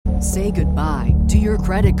Say goodbye to your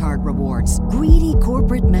credit card rewards. Greedy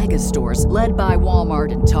corporate mega stores, led by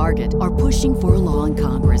Walmart and Target, are pushing for a law in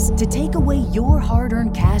Congress to take away your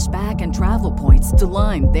hard-earned cash back and travel points to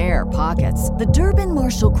line their pockets. The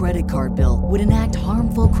Durbin-Marshall credit card bill would enact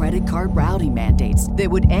harmful credit card routing mandates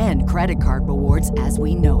that would end credit card rewards as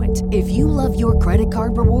we know it. If you love your credit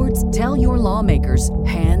card rewards, tell your lawmakers,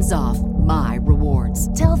 hands off my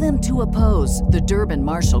rewards. Tell them to oppose the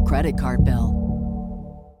Durbin-Marshall credit card bill.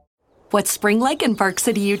 What's spring like in Park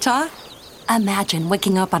City, Utah? Imagine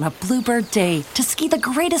waking up on a bluebird day to ski the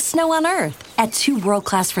greatest snow on Earth at 2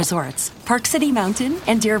 world-class resorts, Park City Mountain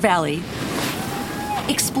and Deer Valley.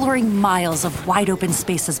 Exploring miles of wide-open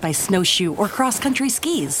spaces by snowshoe or cross-country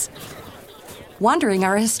skis. Wandering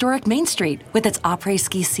our historic Main Street with its après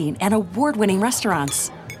ski scene and award-winning restaurants.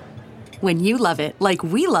 When you love it like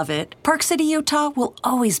we love it, Park City, Utah will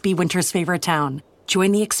always be winter's favorite town.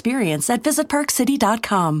 Join the experience at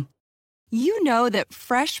visitparkcity.com. You know that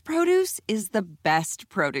fresh produce is the best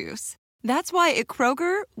produce. That's why at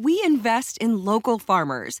Kroger, we invest in local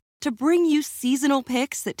farmers to bring you seasonal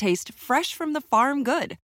picks that taste fresh from the farm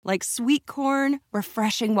good, like sweet corn,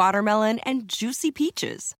 refreshing watermelon, and juicy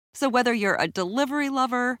peaches. So whether you're a delivery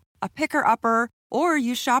lover, a picker-upper, or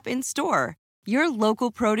you shop in-store, your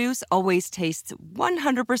local produce always tastes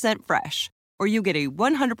 100% fresh, or you get a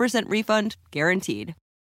 100% refund guaranteed.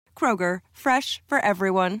 Kroger, fresh for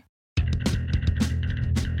everyone.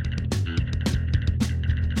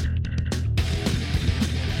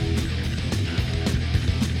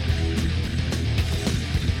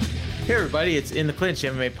 Hey everybody, it's In the Clinch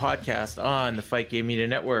MMA podcast on the Fight Game Media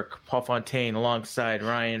Network. Paul Fontaine alongside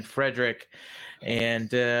Ryan Frederick.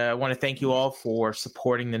 And I want to thank you all for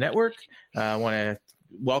supporting the network. I want to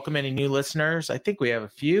welcome any new listeners. I think we have a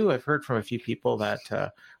few. I've heard from a few people that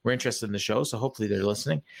were interested in the show, so hopefully they're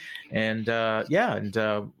listening. And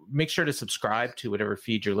make sure to subscribe to whatever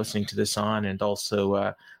feed you're listening to this on, and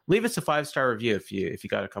also leave us a 5-star review if you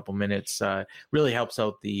got a couple minutes. Really helps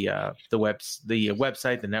out the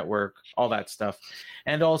website, the network, all that stuff.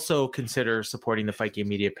 And also consider supporting the Fight Game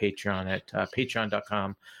Media Patreon at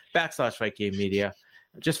patreon.com/Fight Game Media.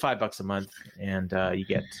 Just $5 a month, and you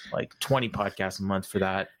get like 20 podcasts a month for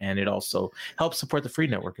that, and it also helps support the free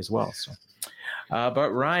network as well. So,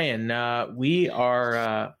 but Ryan, we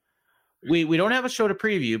are we don't have a show to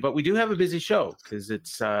preview, but we do have a busy show because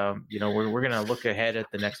it's we're gonna look ahead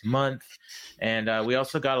at the next month, and we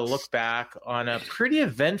also got to look back on a pretty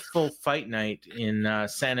eventful fight night in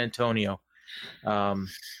San Antonio,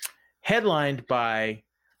 headlined by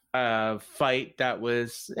a fight that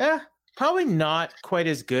was probably not quite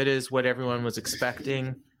as good as what everyone was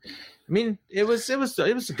expecting. I mean, it was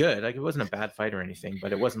good. Like, it wasn't a bad fight or anything,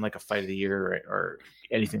 but it wasn't like a fight of the year or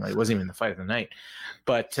anything. Like, it wasn't even the fight of the night.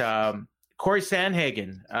 But Corey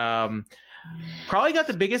Sandhagen probably got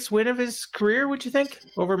the biggest win of his career. Would you think,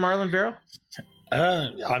 over Marlon Vera?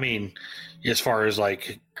 I mean, as far as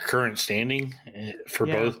like current standing for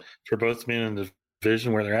both men in the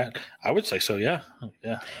division where they're at, I would say so. Yeah.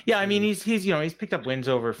 I mean, he's picked up wins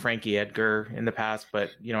over Frankie Edgar in the past,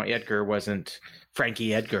 but Edgar wasn't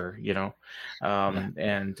Frankie Edgar,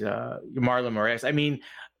 and Marlon Moraes. I mean,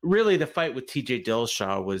 really, the fight with TJ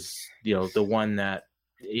Dillashaw was the one that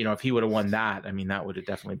if he would have won that, I mean, that would have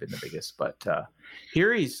definitely been the biggest. But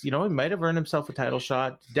here he's he might have earned himself a title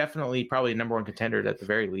shot. Definitely, probably a number one contender at the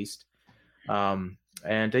very least.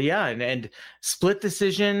 And split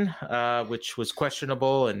decision, which was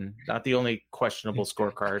questionable and not the only questionable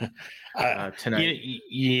scorecard tonight.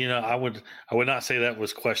 I would not say that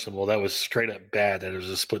was questionable. That was straight up bad that it was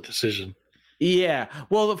a split decision. Yeah.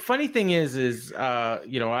 Well, the funny thing is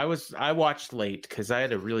I watched late because I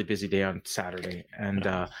had a really busy day on Saturday, and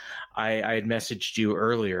I had messaged you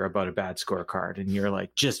earlier about a bad scorecard, and you're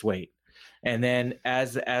like, just wait. And then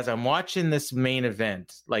as I'm watching this main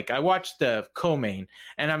event, like, I watched the co-main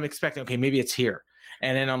and I'm expecting, okay, maybe it's here.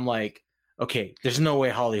 And then I'm like, okay, there's no way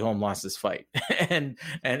Holly Holm lost this fight. and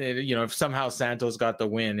if somehow Santos got the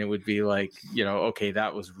win, it would be like, okay,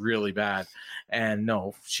 that was really bad. And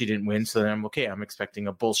no, she didn't win. So then I'm expecting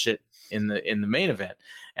a bullshit in the main event.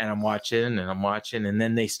 And I'm watching, and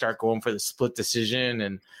then they start going for the split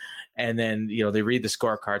decision, and then, they read the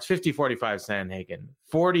scorecards, 50-45 Sandhagen,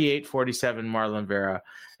 48-47 Marlon Vera,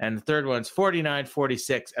 and the third one's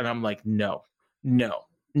 49-46. And I'm like, no. And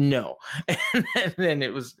then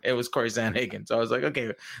it was Corey Sandhagen. So I was like,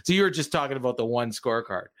 okay, so you were just talking about the one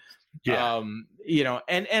scorecard. Yeah.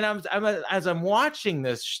 And as I'm watching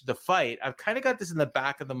the fight, I've kind of got this in the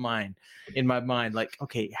back of in my mind, like,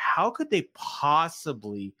 okay, how could they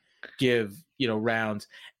possibly give, rounds?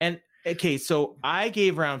 And Okay, so I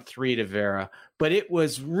gave round 3 to Vera, but it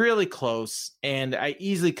was really close, and I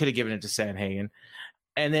easily could have given it to Sandhagen.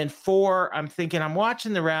 And then 4, I'm thinking, I'm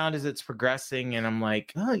watching the round as it's progressing, and I'm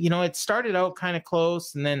like, oh, it started out kind of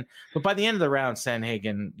close, but by the end of the round,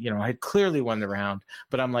 Sandhagen, had clearly won the round.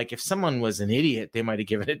 But I'm like, if someone was an idiot, they might have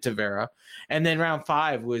given it to Vera. And then round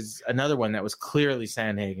 5 was another one that was clearly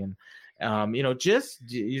Sandhagen. You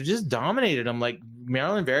just dominated him. Like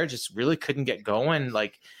Marilyn Vera just really couldn't get going.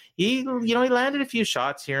 Like he landed a few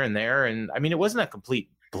shots here and there, and I mean, it wasn't a complete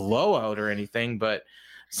blowout or anything, but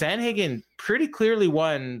Sandhagen pretty clearly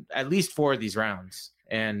won at least 4 of these rounds,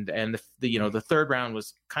 and the third round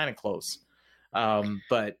was kind of close.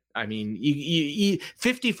 But I mean,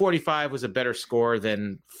 50-45 was a better score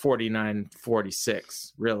than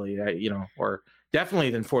 49-46, really. Or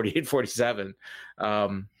definitely than 48-47.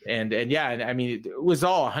 And I mean, it was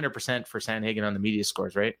all 100% for Sandhagen on the media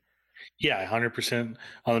scores, right? Yeah, 100%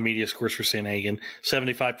 on the media scores for Sandhagen.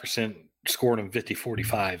 75% scored him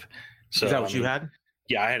 50-45. So is that what you had?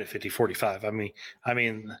 Yeah, I had it 50-45. I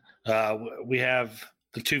mean, we have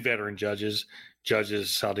the 2 veteran judges.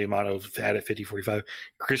 Sal D'Amato had it 50-45.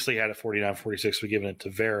 Chrisley had it 49-46. We're giving it to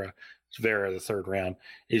Vera. It's Vera, the third round.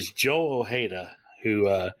 Is Joe Ojeda, who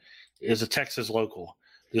is a Texas local.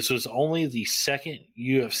 This was only the second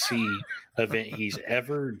UFC event he's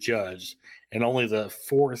ever judged, and only the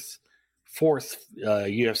fourth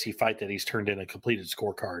UFC fight that he's turned in a completed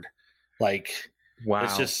scorecard. Like, wow,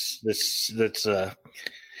 it's just that's. I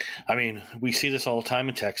mean, we see this all the time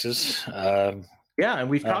in Texas. Yeah, and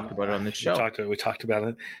we've talked about it on the show. We talked about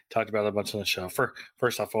it a bunch on the show.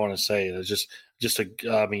 First off, I want to say that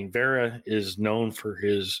I mean, Vera is known for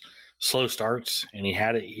his slow starts, and he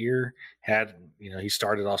had it here. He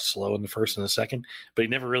started off slow in the first and the second, but he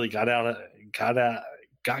never really got going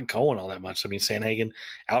all that much. I mean, Sandhagen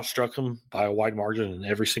outstruck him by a wide margin in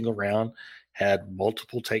every single round, had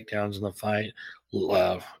multiple takedowns in the fight,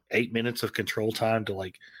 8 minutes of control time to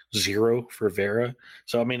like 0 for Vera.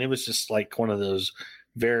 So, I mean, it was just like one of those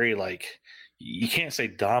very, like, you can't say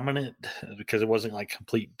dominant because it wasn't like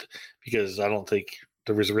complete, because I don't think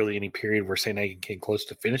there was really any period where Sandhagen came close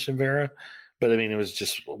to finishing Vera. But I mean, it was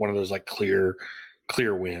just one of those like clear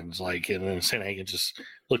wins. Like, and then Sandhagen just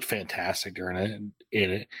looked fantastic during it,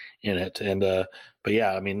 in it. And, but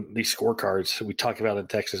yeah, I mean, these scorecards we talk about in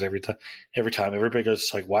Texas every time everybody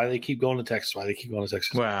goes like, why do they keep going to Texas?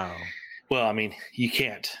 Wow. Well, I mean, you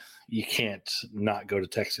can't not go to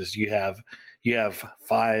Texas. You have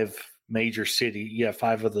 5 major cities. You have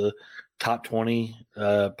 5 of the top 20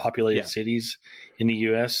 populated cities in the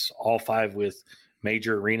U.S., all 5 with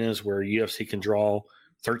major arenas where UFC can draw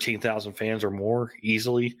 13,000 fans or more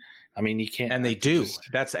easily. I mean, you can't, and they do.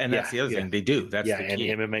 That's the other thing. They do. That's the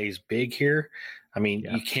key. And MMA is big here. I mean,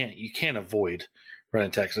 you can't avoid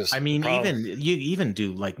running Texas. I mean, you even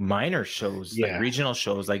do like minor shows, like regional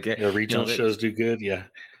shows, like regional shows do good. Yeah.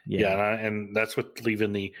 And that's what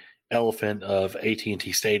leaving the elephant of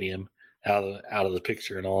AT&T Stadium out of the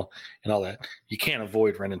picture and all that. You can't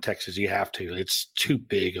avoid running Texas. You have to. It's too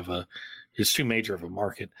major of a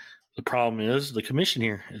market. The problem is the commission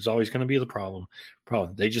here is always going to be the problem.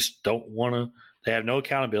 They just don't want to. They have no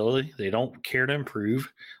accountability. They don't care to improve.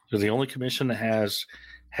 They're the only commission that has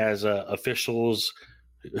officials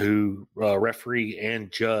who referee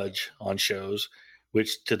and judge on shows,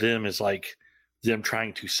 which to them is like them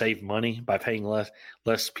trying to save money by paying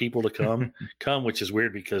less people to come, which is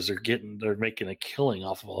weird because they're making a killing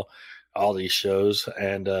off of all these shows,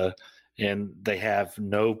 and they have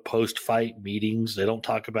no post-fight meetings. They don't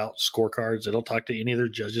talk about scorecards. They don't talk to any of their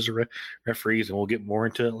judges or referees, and we'll get more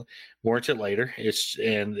into it later. It's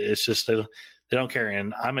just they don't care.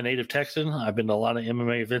 And I'm a native Texan. I've been to a lot of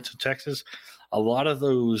MMA events in Texas. A lot of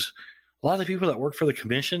the people that work for the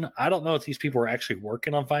commission, I don't know if these people are actually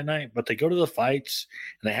working on fight night, but they go to the fights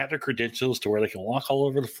and they have their credentials to where they can walk all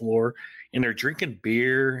over the floor, and they're drinking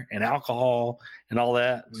beer and alcohol and all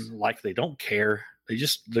that. Like, they don't care. They're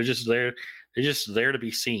just there. They're just there to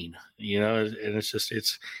be seen, and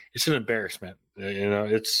it's an embarrassment.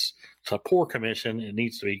 It's a poor commission. It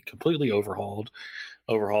needs to be completely overhauled.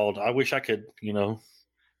 I wish I could,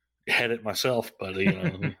 head it myself, but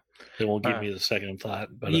they won't give me the second thought.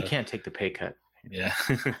 But you can't take the pay cut. Yeah.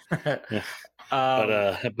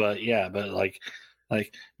 Yeah. But like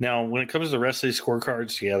now when it comes to the rest of these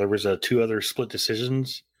scorecards, there was 3 other split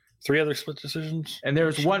decisions, and there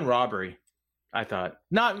was one robbery. I thought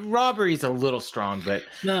not robbery's a little strong, but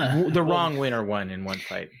wrong winner won in one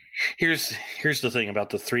fight. Here's the thing about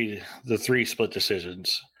the three split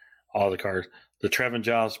decisions, all the cards. The Trevin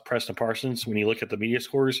Giles, Preston Parsons, when you look at the media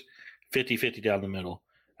scores, 50-50 down the middle.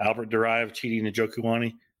 Albert Duraev cheating to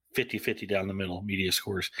Jokuani, 50-50 down the middle, media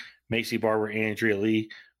scores. Macy Barber, Andrea Lee,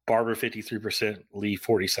 Barber 53%, Lee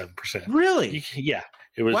 47%. Really? Yeah.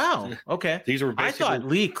 It was. Wow. Okay. These were basically, I thought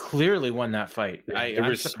Lee clearly won that fight.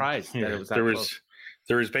 I'm surprised that it was that close.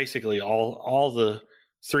 There was basically all the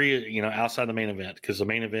three, outside the main event, because the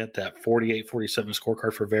main event, that 48-47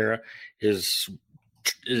 scorecard for Vera it's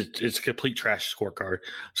a complete trash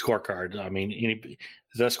scorecard. I mean,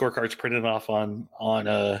 that scorecard's printed off on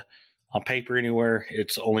paper anywhere.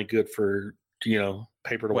 It's only good for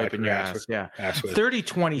paper to wipe your ass with.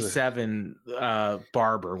 30-27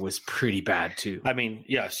 Barber was pretty bad too. I mean,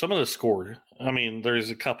 yeah, some of the score. I mean, there's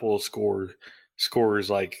a couple of scores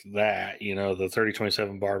like that, the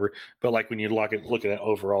 30-27 Barber. But like when you look at that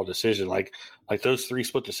overall decision, like those three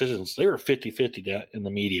split decisions, they were 50-50 in the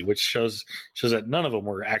media, which shows that none of them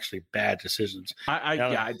were actually bad decisions.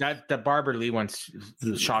 That Barber Lee one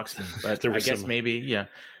shocks me, but I guess maybe.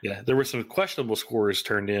 Yeah, there were some questionable scores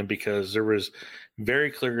turned in because there was very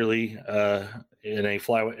clearly in the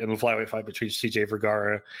flyweight fight between CJ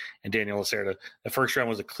Vergara and Daniel Lacerda, the first round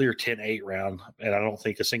was a clear 10-8 round, and I don't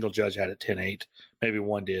think a single judge had it 10-8. Maybe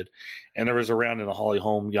one did. And there was a round in the Holly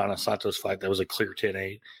Holm Yana Santos fight that was a clear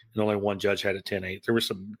 10-8, and only one judge had it 10-8. There were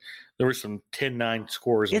some 10-9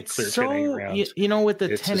 scores in clear 10-8 rounds. With the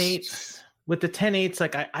 10-8s. With the 10-8s,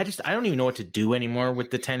 like I don't even know what to do anymore with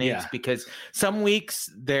the 10-8s because some weeks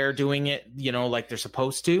they're doing it, like they're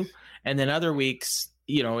supposed to, and then other weeks,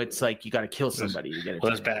 it's like you got to kill somebody to get it.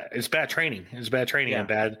 Well, that's bad. It's bad training. It's bad training and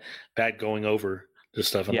bad going over this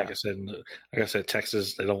stuff. And like I said,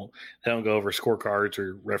 Texas, they don't go over scorecards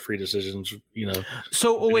or referee decisions.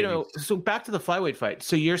 So so back to the flyweight fight.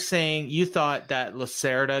 So you're saying you thought that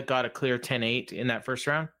Lacerda got a clear 10-8 in that first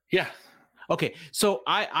round? Yeah. Okay, so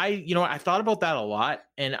I thought about that a lot,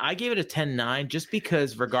 and I gave it a 10-9 just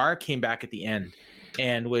because Vergara came back at the end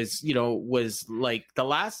and was like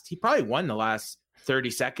he probably won the last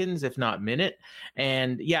 30 seconds, if not minute.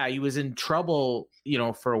 And yeah, he was in trouble,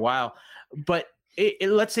 for a while, but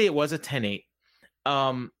let's say it was a 10-8.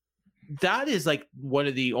 That is like one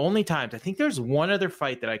of the only times. I think there's one other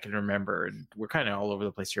fight that I can remember, and we're kind of all over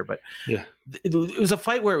the place here, but yeah, it was a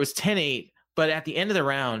fight where it was 10-8, but at the end of the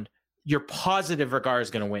round, you're positive Vergara is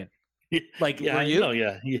going to win. Like, were you?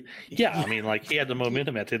 I mean, like he had the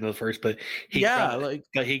momentum at the end of the first, but he got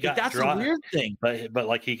that's dropped, a weird thing. But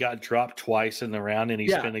like he got dropped twice in the round, and he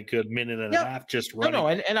spent a good minute and a half just running. No,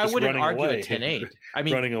 and I wouldn't argue a 10-8. I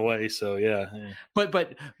mean, running away. So yeah. But by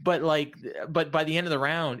the end of the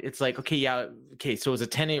round, it's like so it was a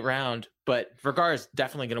 10-8 round. But Vergara is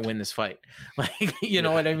definitely going to win this fight. Like,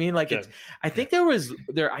 know what I mean? Like, I think there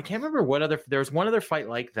I can't remember there was one other fight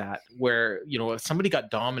like that where, somebody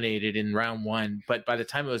got dominated in round one, but by the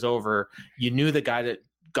time it was over, you knew the guy that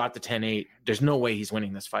got the 10-8, there's no way he's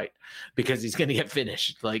winning this fight because he's going to get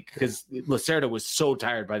finished. Like, because Lacerda was so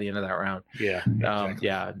tired by the end of that round. Yeah.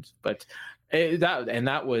 Exactly. But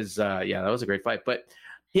that was a great fight. But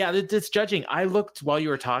yeah, this judging. I looked while you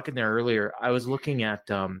were talking there earlier. I was looking at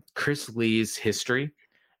Chris Lee's history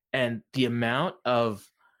and the amount of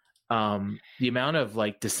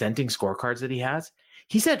like dissenting scorecards that he has.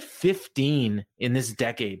 He's had 15 in this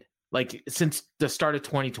decade. Like since the start of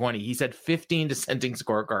 2020, he's had 15 dissenting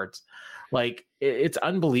scorecards. Like it's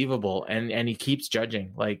unbelievable, and he keeps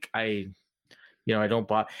judging. Like I don't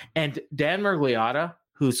buy. And Dan Miragliotta,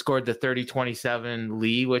 who scored the 30-27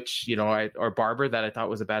 Lee, which, or Barber, that I thought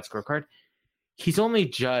was a bad scorecard. He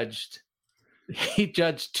judged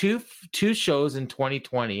two shows in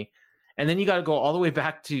 2020. And then you got to go all the way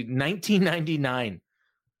back to 1999.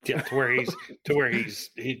 Yeah. To where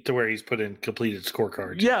he's put in completed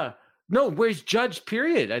scorecards. Yeah. No, where he's judged,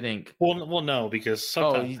 period, I think. Well, no, because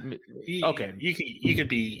sometimes okay. You could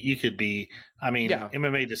be. I mean,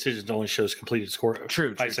 MMA decisions only shows completed score.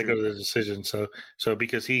 True. Fights that go to the decision. So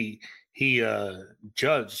because he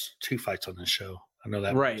judged two fights on this show, I know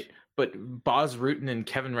that right. Much. But Boz Rutan and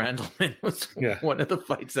Kevin Randleman was one of the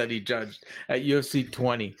fights that he judged at UFC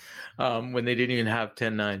 20 when they didn't even have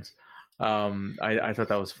 10-9s. I thought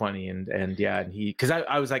that was funny, and he, because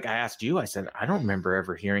I was like, I asked you, I said, I don't remember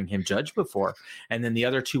ever hearing him judge before, and then the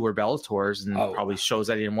other two were Bellators and probably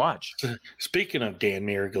shows I didn't watch. Speaking of Dan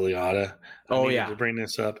Miragliotta, to bring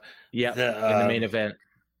this up, in the main event.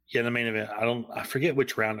 Yeah, the main event. I forget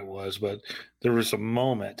which round it was, but there was a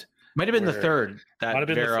moment. Might have been the third that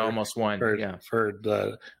Vera almost won. But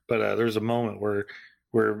there was a moment where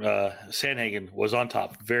Sandhagen was on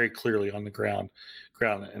top, very clearly on the ground,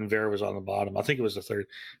 and Vera was on the bottom. I think it was the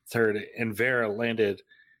third, and Vera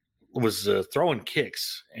was throwing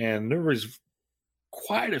kicks, and there was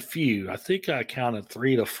quite a few. I think I counted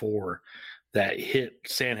 3 to 4 that hit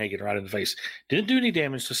Sandhagen right in the face. Didn't do any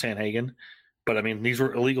damage to Sandhagen, but I mean, these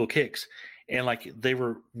were illegal kicks. And like they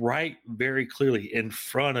were right very clearly in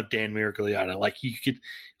front of Dan Miragliotta. Like you could,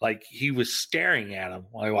 like he was staring at him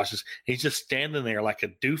while he watches. He's just standing there like a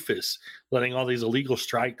doofus, letting all these illegal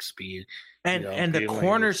strikes be. And the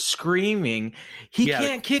corner screaming, he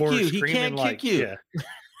can't kick you. He can't kick you. Yeah.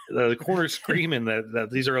 The corner screaming that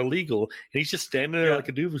these are illegal. And he's just standing there like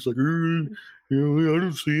a doofus, like, I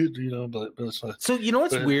don't see it, but it's not. So you know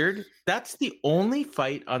what's weird? That's the only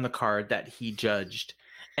fight on the card that he judged.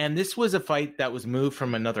 And this was a fight that was moved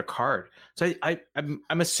from another card. So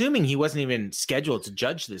I'm assuming he wasn't even scheduled to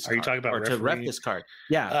judge this. Are you talking about to ref this card?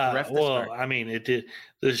 Yeah. Ref this card. I mean, it did.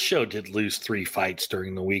 The show did lose 3 fights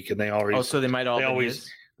during the week, and they always. Oh, so they might all. They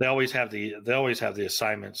always have the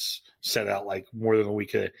assignments set out like more than a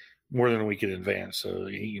week in advance. So,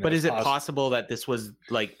 but is it possible that this was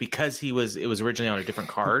like because it was originally on a different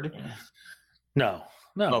card? No.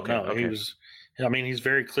 Okay. He was. I mean, he's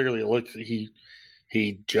very clearly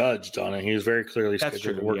he judged on it. He was very clearly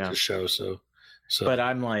scheduled to work the show. So, but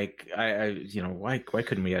I'm like, why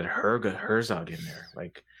couldn't we have Herzog in there?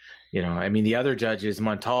 Like, I mean, the other judges,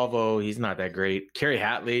 Montalvo, he's not that great. Kerry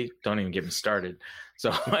Hatley, don't even get him started.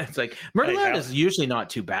 So it's like Murderland is usually not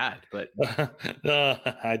too bad, but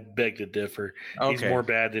I beg to differ. Okay. He's more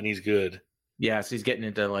bad than he's good. Yeah, so he's getting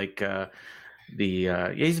into like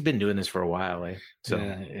he's been doing this for a while, eh? So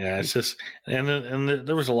yeah, it's just and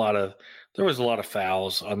there was a lot of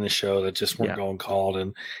fouls on this show that just weren't going called,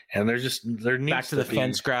 and there needs back to the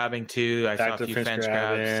fence grabbing too. I saw a few fence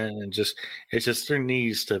grabs, and there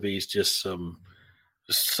needs to be just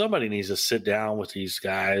somebody needs to sit down with these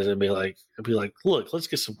guys and be like, look, let's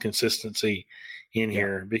get some consistency in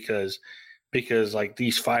here because like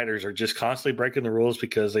these fighters are just constantly breaking the rules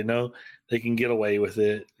because they know they can get away with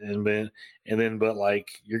it, but like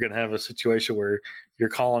you're gonna have a situation where you're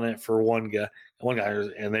calling it for one guy,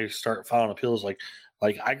 and they start filing appeals like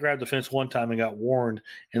I grabbed the fence one time and got warned,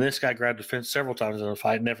 and this guy grabbed the fence several times in a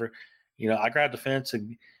fight. Never, I grabbed the fence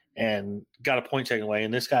and got a point taken away,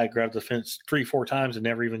 and this guy grabbed the fence 3-4 times and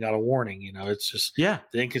never even got a warning. It's just the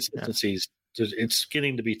inconsistencies. It's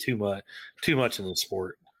getting to be too much in the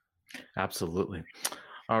sport. Absolutely.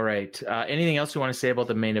 All right. Anything else you want to say about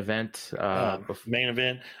the main event? Main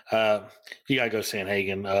event. You gotta go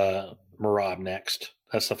Sandhagen. Merab next.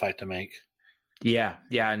 That's the fight to make. Yeah.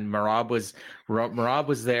 And Merab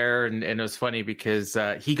was there, and it was funny because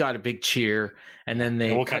he got a big cheer, and then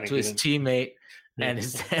they cut to his teammate. And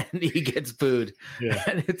he gets booed,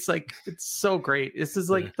 and it's like it's so great. This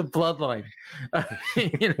is like the bloodline,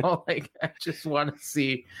 Like I just want to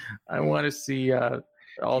see. I want to see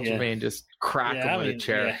Aljamain just crack him with a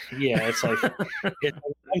chair. Yeah, it's like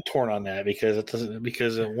I'm torn on that because at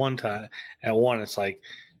one it's like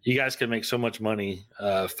you guys can make so much money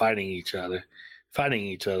fighting each other,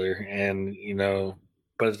 and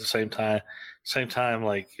but at the same time,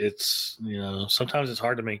 like it's sometimes it's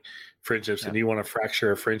hard to make friendships, and you want to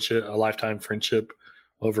fracture a lifetime friendship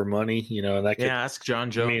over money, and that could, ask John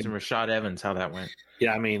Jones and Rashad Evans how that went.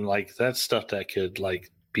 Yeah, I mean, like that's stuff that could like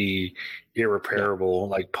be irreparable,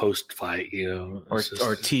 like post fight, or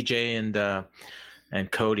TJ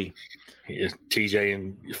and Cody. TJ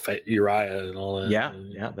and Uriah and all that. Yeah,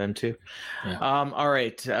 them too. All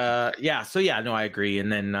right. So I agree. And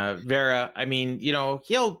then Vera, I mean,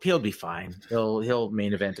 he'll be fine. He'll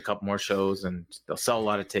main event a couple more shows, and they'll sell a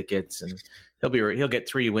lot of tickets, and he'll get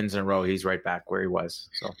 3 wins in a row. He's right back where he was.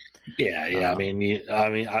 So I mean,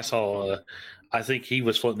 I saw. I think he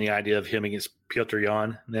was floating the idea of him against Piotr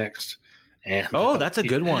Jan next. And that's a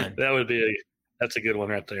good one. That's a good one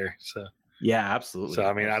right there. So. Yeah, absolutely. So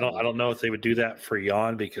I mean, I don't know if they would do that for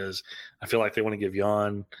Jan because I feel like they want to give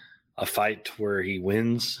Jan a fight to where he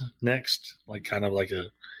wins next, like kind of like a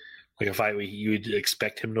fight where you would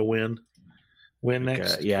expect him to win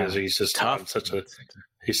next. Because he's just tough.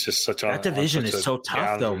 That division is so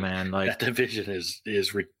tough though, man. Like that division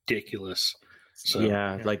is ridiculous. So,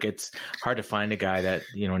 like it's hard to find a guy that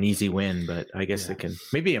an easy win, but I guess they can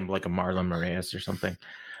maybe like a Marlon Moraes or something.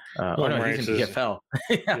 He's in PFL.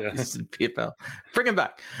 He's in PFL. Bring him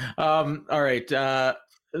back. All right.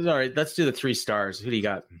 Let's do the 3 stars. Who do you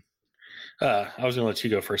got? I was going to let you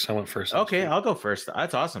go first. I went first. Okay, I'll go first.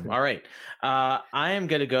 That's awesome. All right. I am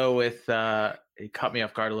going to go with, it caught me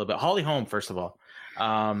off guard a little bit. Holly Holm, first of all.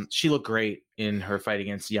 She looked great in her fight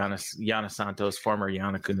against Yana Santos, former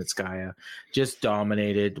Yana Kunitskaya. Just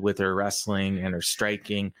dominated with her wrestling and her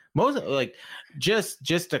striking. Most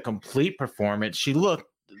just a complete performance. She looked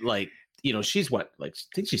like she's what, like,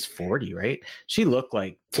 I think she's 40, right? She looked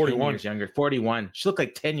like 41 years younger. 41. She looked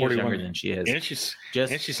like 10 years younger than she is. And she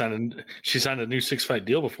signed a new 6-fight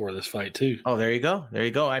deal before this fight too. Oh, there you go.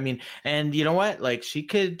 I mean, and you know what? Like, she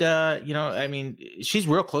could, I mean, she's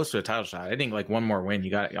real close to a title shot. I think like one more win,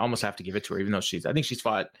 you almost have to give it to her, even though I think she's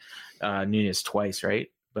fought Nunes twice, right?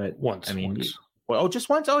 But once. Well, just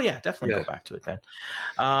once. Oh yeah, definitely go back to it then.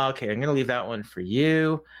 Okay, I'm gonna leave that one for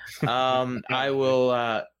you. I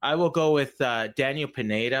will go with Daniel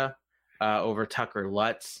Pineda over Tucker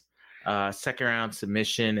Lutz, second round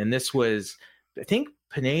submission, and this was, I think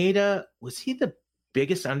Pineda, was he the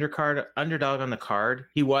biggest underdog on the card?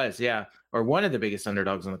 He was, yeah, or one of the biggest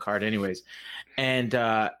underdogs on the card, anyways. And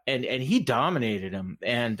he dominated him.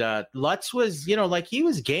 And Lutz was, like, he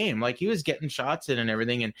was game, like he was getting shots in and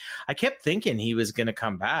everything. And I kept thinking he was going to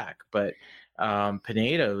come back, but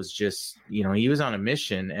Pineda was just, he was on a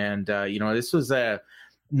mission. And this was a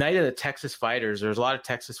night of the Texas fighters. There was a lot of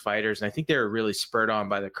Texas fighters, and I think they were really spurred on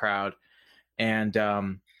by the crowd. And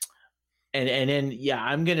then,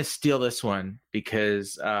 I'm going to steal this one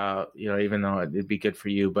because, even though it'd be good for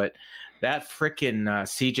you, but that freaking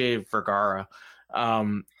CJ Vergara,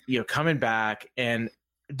 coming back. And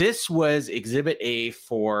this was exhibit A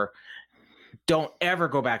for don't ever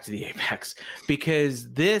go back to the Apex, because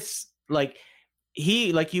this, like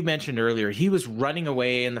you mentioned earlier, he was running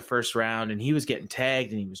away in the first round and he was getting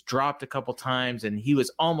tagged and he was dropped a couple times and he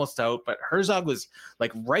was almost out, but Herzog was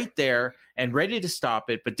like right there and ready to stop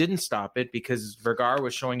it, but didn't stop it because Vergara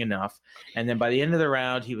was showing enough. And then by the end of the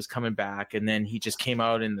round, he was coming back, and then he just came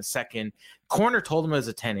out in the second. Corner told him it was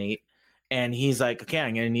a 10-8, and he's like, okay,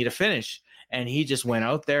 I'm going to need a finish. And he just went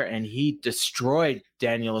out there and he destroyed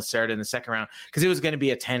Daniel Lacerda in the second round, because it was going to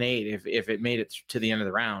be a 10-8 if it made it to the end of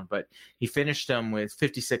the round. But he finished him with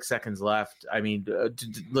 56 seconds left. I mean,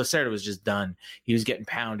 Lacerda was just done. He was getting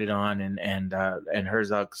pounded on, and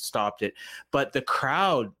Herzog stopped it. But the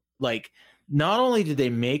crowd, like, not only did they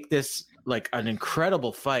make this like an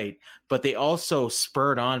incredible fight, but they also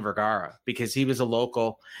spurred on Vergara because he was a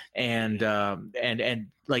local, and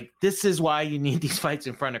like, this is why you need these fights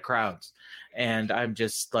in front of crowds. And I'm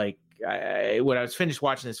just like, when I was finished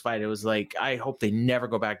watching this fight, it was like, I hope they never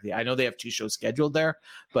go back. I know they have 2 shows scheduled there,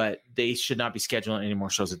 but they should not be scheduling any more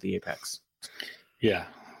shows at the Apex. Yeah.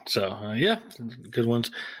 So, good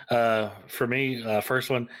ones. For me, first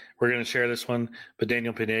one, we're going to share this one, but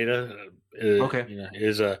Daniel Pineda,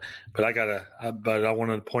 but I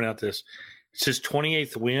want to point out this. It's his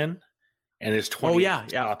 28th win and his 20th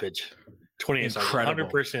stoppage. 28th,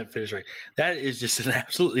 100% finish rate. That is just an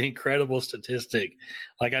absolutely incredible statistic.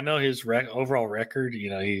 Like, I know his overall record,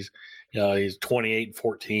 he's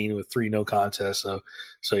 28-14 with 3 no contests.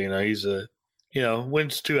 So he's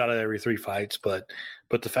wins 2 out of every 3 fights, but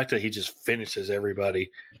the fact that he just finishes everybody,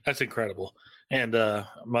 that's incredible. And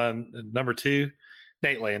my number 2,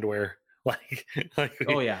 Nate Landwehr.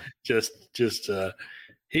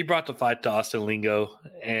 He brought the fight to Austin Lingo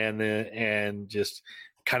and just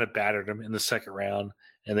kind of battered him in the second round,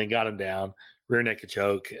 and then got him down, rear naked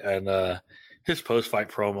choke, and his post fight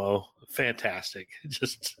promo, fantastic.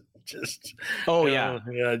 Just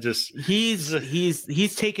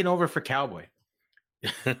he's taken over for Cowboy.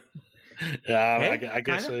 I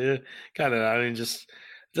guess so. Yeah, kind of. I mean, just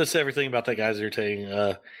everything about that guy's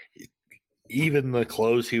irritating. Even the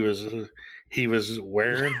clothes he was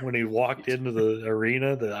wearing when he walked into the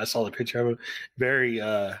arena. I saw the picture of him. Very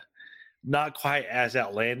not quite as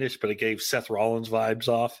outlandish, but it gave Seth Rollins vibes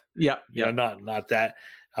off. Yeah. Not that.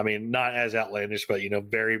 I mean, not as outlandish, but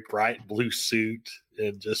very bright blue suit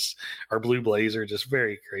and our blue blazer, just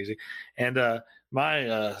very crazy. And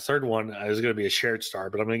my third one is going to be a shared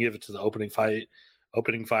star, but I'm going to give it to the opening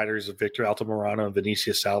fighters of Victor Altamirano and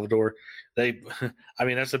Vinicius Salvador.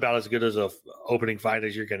 That's about as good as a opening fight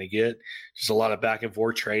as you're going to get. Just a lot of back and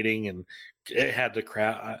forth trading, and it had the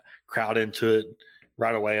crowd into it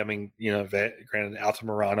right away. I mean, granted,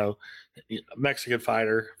 Altamirano, Mexican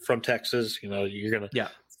fighter from Texas, you're gonna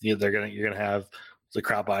have the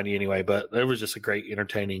crowd behind you anyway. But it was just a great,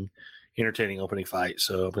 entertaining opening fight.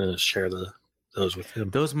 So I'm going to share those with him.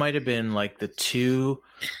 Those might have been like the two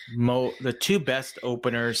best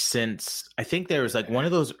openers since, I think there was like one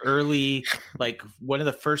of those early, like one of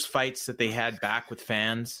the first fights that they had back with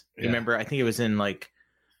fans. Yeah. Remember, I think it was in like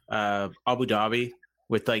Abu Dhabi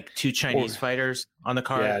with like 2 Chinese fighters on the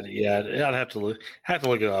card. Yeah, I'd have to look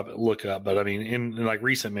it up. But I mean, in like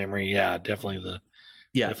recent memory, definitely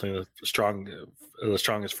the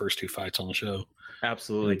strongest first 2 fights on the show.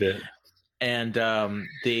 Absolutely. And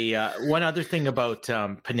the one other thing about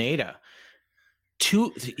Pineda,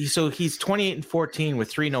 So he's 28-14 with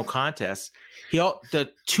 3 no contests.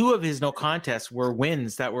 The 2 of his no contests were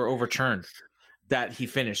wins that were overturned that he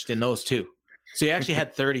finished in those 2. So he actually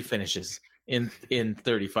had 30 finishes in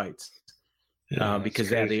 30 fights.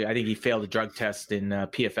 Because I think he failed a drug test in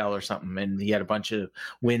PFL or something, and he had a bunch of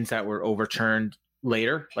wins that were overturned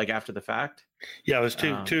later, like after the fact. Yeah, it was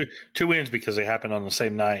two wins because they happened on the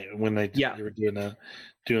same night when they were doing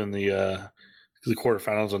the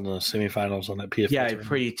quarterfinals and the semifinals on that PFL. Yeah,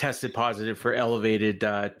 he tested positive for elevated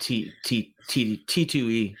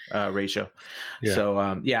T2E ratio. Yeah.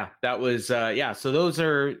 So that was So those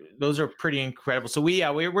are pretty incredible. So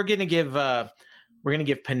we're gonna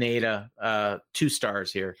give Pineda 2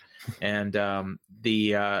 stars here, and the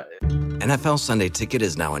NFL Sunday Ticket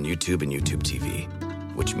is now on YouTube and YouTube TV,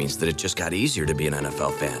 which means that it just got easier to be an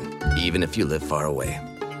NFL fan, even if you live far away.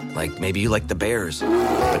 Like maybe you like the Bears,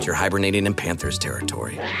 but you're hibernating in Panthers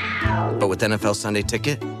territory. But with NFL Sunday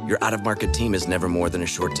Ticket, your out-of-market team is never more than a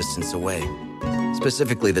short distance away.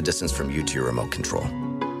 Specifically, the distance from you to your remote control.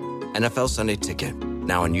 NFL Sunday Ticket,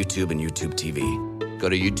 now on YouTube and YouTube TV. Go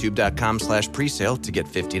to youtube.com/presale to get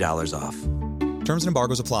 $50 off. Terms and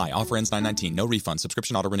embargoes apply. Offer ends 9/19. No refund.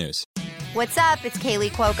 Subscription auto renews. What's up? It's Kaylee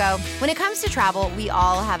Cuoco. When it comes to travel, we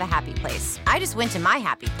all have a happy place. I just went to my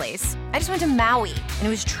happy place. I just went to Maui, and it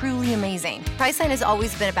was truly amazing. Priceline has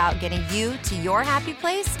always been about getting you to your happy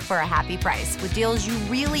place for a happy price with deals you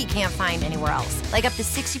really can't find anywhere else. Like up to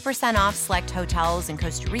 60% off select hotels in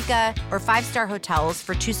Costa Rica or 5-star hotels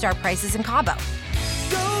for 2-star prices in Cabo.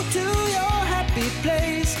 Go to your happy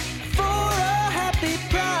place for a happy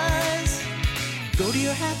price. Go to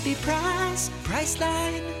your happy price,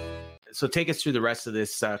 Priceline. So take us through the rest of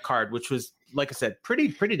this card, which was, like I said,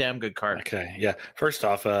 pretty damn good card. Okay, yeah. First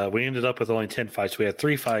off, we ended up with only 10 fights. We had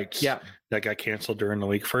 3 fights that got canceled during the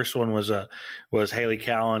week. First one was Haley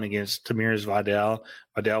Cowan against Tamiris Vidal.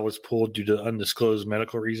 Vidal was pulled due to undisclosed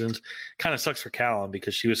medical reasons. Kind of sucks for Cowan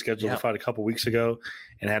because she was scheduled to fight a couple weeks ago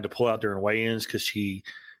and had to pull out during weigh-ins because she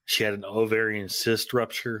had an ovarian cyst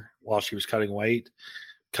rupture while she was cutting weight,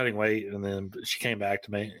 and then she came back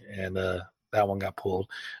to me and that one got pulled.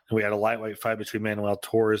 And we had a lightweight fight between Manuel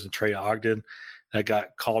Torres and Trey Ogden that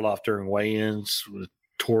got called off during weigh-ins with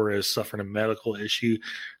Torres suffering a medical issue.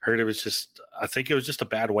 I think it was just a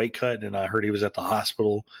bad weight cut, and I heard he was at the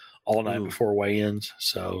hospital all night before weigh-ins.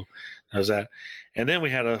 So that was that. And then we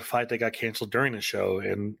had a fight that got canceled during the show,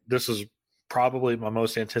 and this is probably my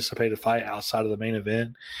most anticipated fight outside of the main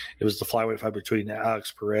event. It was the flyweight fight between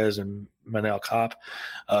Alex Perez and Manel Kape.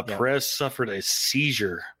 Perez suffered a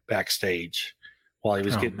seizure backstage while he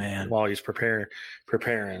was preparing.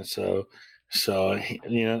 So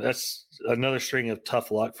that's another string of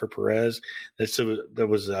tough luck for Perez. That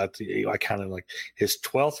was I kind of like his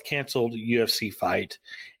 12th canceled UFC fight,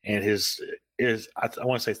 and I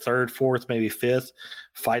want to say 3rd, 4th, maybe 5th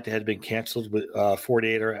fight that had been canceled with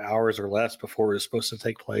 48 hours or less before it was supposed to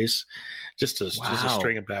take place. Just a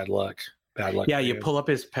string of bad luck. Yeah, you pull up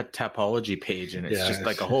his Tapology page, and it's just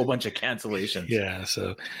like a whole bunch of cancellations. Yeah.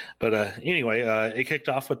 So, but anyway, it kicked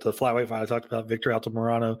off with the flyweight fight I talked about. Victor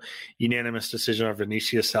Altamirano, unanimous decision of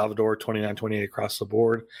Vinicius Salvador, 29-28 across the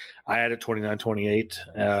board. I had it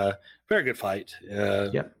 29-28. Very good fight.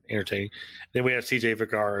 Entertaining. Then we had CJ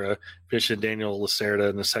Vergara finishing Daniel Lacerda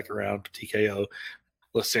in the second round TKO.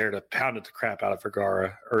 Lacerda pounded the crap out of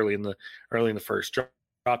Vergara early in the first.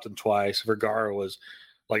 Dropped him twice. Vergara was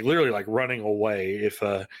literally running away. If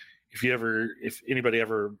anybody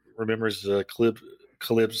ever remembers the Khalib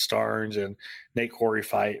Starnes and Nate Corey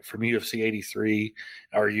fight from UFC 83,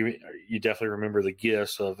 or you definitely remember the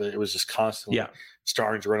gifs of it. It was just constantly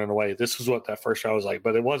Starnes running away. This was what that first round was like,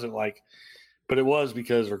 but it wasn't like. But it was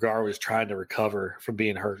because Vergara was trying to recover from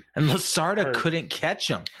being hurt, and Lacerda couldn't catch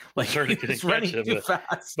him. He was running too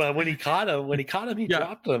fast. But when he caught him, he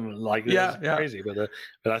dropped him. It was crazy.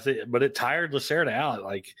 But it tired Lacerda out.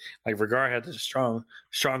 Like Vergara had this strong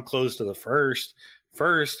close to the first,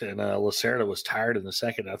 and Lacerda was tired in the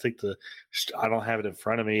second. I think I don't have it in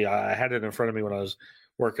front of me. I had it in front of me when I was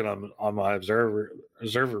working on my observer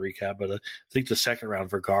recap. But I think the second round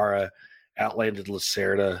Vergara outlanded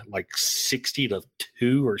Lacerda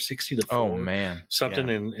 60-2 or 60-4. Oh man, something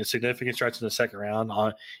in significant strides in the second round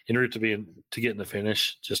en route to getting the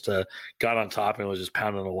finish. Just got on top and was just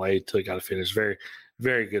pounding away till he got a finish. Very,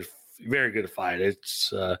 very good fight.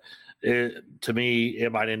 It's to me,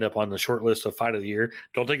 it might end up on the short list of fight of the year.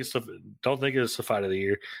 Don't think it's the fight of the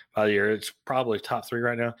year. It's probably top 3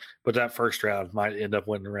 right now. But that first round might end up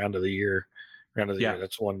winning the round of the year round of the year.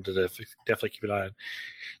 That's one to definitely keep an eye on.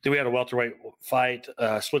 Then we had a welterweight fight,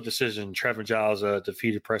 split decision. Trevor Giles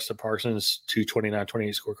defeated Preston Parsons,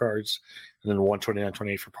 229-28 scorecards, and then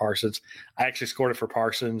 129-28 for Parsons. I actually scored it for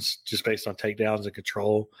Parsons just based on takedowns and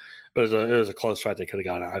control, but it was a close fight. They could have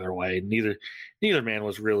gone either way. Neither man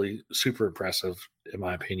was really super impressive, in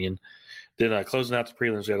my opinion. Then closing out the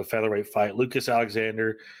prelims, we had a featherweight fight. Lucas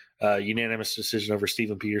Alexander, unanimous decision over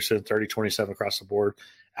Steven Peterson, 30-27 across the board.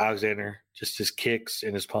 Alexander, just his kicks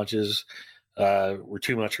and his punches were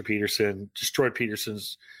too much for Peterson. Destroyed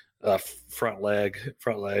Peterson's front leg.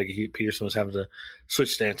 Peterson was having to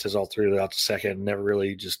switch stances all throughout the second. Never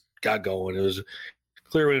really just got going. It was a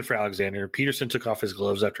clear win for Alexander. Peterson took off his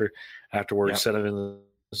gloves afterwards, set him in the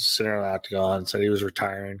center of the octagon, said he was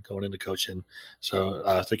retiring, going into coaching. So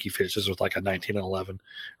I think he finishes with like a 19-11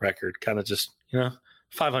 record. Kind of just,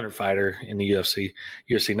 500 fighter in the UFC.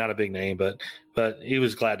 UFC, not a big name, but he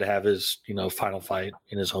was glad to have his, final fight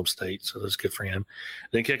in his home state. So that's good for him.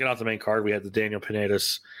 Then kicking off the main card, we had the Daniel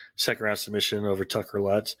Pineda's second round submission over Tucker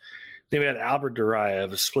Lutz. Then we had Albert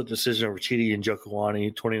Duraev, a split decision over Chidi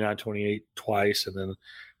Njokuani, 29-28 twice, and then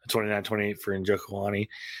 29-28 for Njokuani.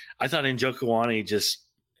 I thought Njokuani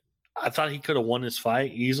I thought he could have won this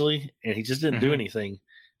fight easily, and he just didn't do anything.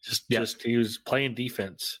 Just he was playing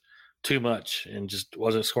defense too much and just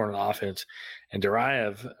wasn't scoring on offense. And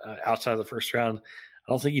Duraev, outside of the first round,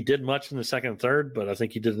 I don't think he did much in the second and third, but I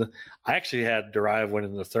think he did. I actually had Duraev win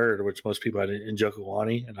in the third, which most people had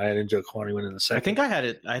Njokuani, and I had Njokuani win in the second. I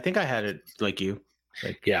think I had it like you.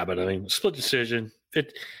 Yeah, but I mean, split decision.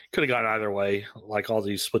 It could have gone either way, like all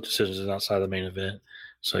these split decisions outside of the main event.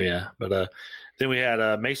 So yeah, but then we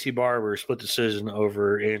had Macy Barber split decision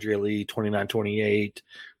over Andrea Lee, 29-28,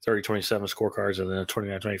 30-27 scorecards, and then a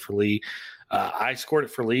 29-28 for Lee. I scored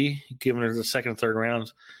it for Lee, giving her the second and third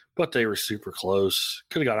rounds, but they were super close.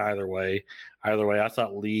 Could have gone either way. I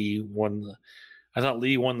thought Lee won. I thought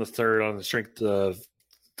Lee won the third on the strength of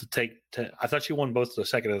I thought she won both the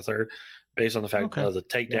second and the third, based on the fact of the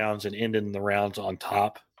takedowns and ending the rounds on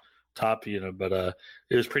top, but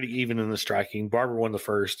it was pretty even in the striking. Barber won the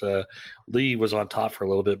first. Lee was on top for a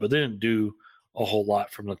little bit, but didn't do a whole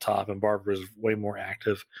lot from the top, and Barber was way more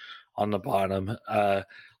active on the bottom. A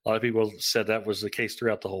lot of people said that was the case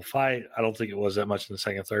throughout the whole fight. I don't think it was that much in the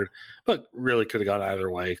second, third, but really could have gone either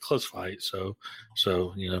way. Close fight, so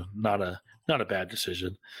not a bad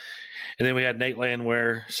decision. And then we had Nate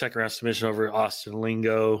Landwehr, second round submission over Austin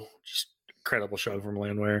Lingo. Just incredible showing from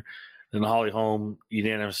Landwehr. Then Holly Holm,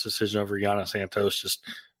 unanimous decision over Yana Santos, just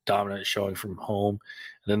dominant showing from Holm.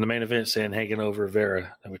 And then the main event, Sandhagen over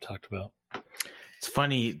Vera that we talked about. It's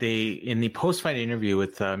funny, in the post-fight interview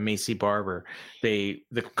with Macy Barber, the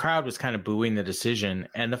crowd was kind of booing the decision.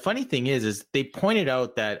 And the funny thing is they pointed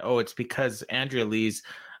out that, it's because Andrea Lee's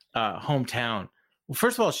hometown. Well,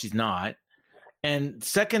 first of all, she's not. And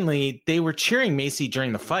secondly, they were cheering Macy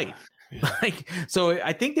during the fight. Yeah. So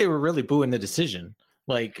I think they were really booing the decision,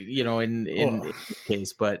 in this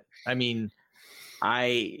case. But I mean,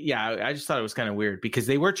 I just thought it was kind of weird because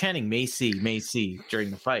they were chanting Macy during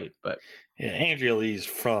the fight. But yeah, Andrea Lee's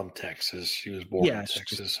from Texas. She was born in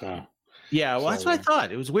Texas. Yeah, well, that's what I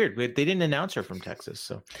thought. It was weird. They didn't announce her from Texas.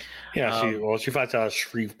 So yeah, she fights out of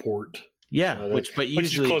Shreveport. Yeah, which is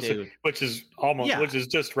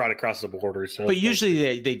just right across the border. So, but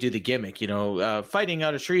usually they do the gimmick, fighting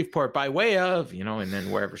out of Shreveport by way of, and then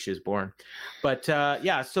wherever she was born. But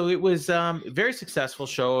so it was a very successful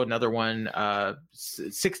show. Another one,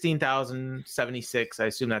 16,076. I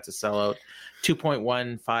assume that's a sellout.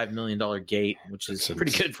 $2.15 million gate, which is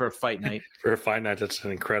pretty good for a fight night. For a fight night, that's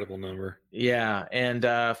an incredible number. Yeah, and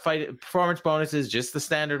fight performance bonuses, just the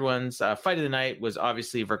standard ones. Fight of the night was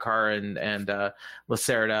obviously Vergara and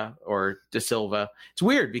Lacerda or De Silva. It's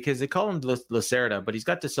weird because they call him Lacerda, but he's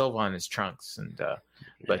got De Silva on his trunks, and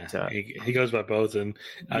he goes by both, and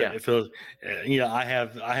it feels, I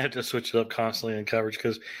have to switch it up constantly in coverage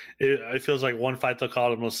because it feels like one fight they'll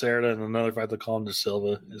call him Lacerda and another fight they'll call him De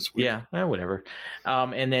Silva. It's weird. Yeah, whatever.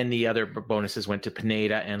 And then the other bonuses went to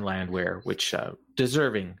Pineda and Landwehr, which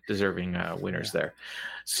deserving winners there.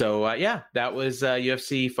 So that was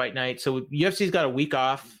UFC Fight Night. So UFC's got a week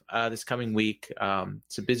off this coming week.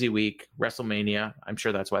 It's a busy week. WrestleMania. I'm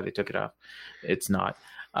sure that's why they took it off. It's not.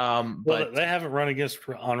 But they haven't run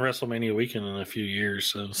on WrestleMania weekend in a few years,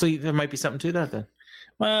 so there might be something to that then.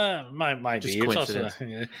 Might just be. It's also,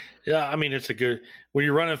 I mean, it's a good when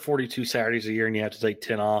you're running 42 Saturdays a year and you have to take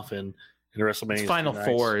 10 off, and WrestleMania Final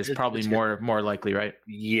Four is probably more likely, right?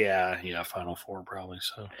 Yeah, Final Four probably.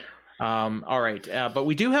 So, all right, but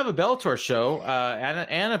we do have a Bellator show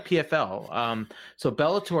and a PFL. So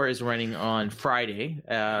Bellator is running on Friday.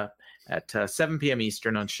 at 7 p.m.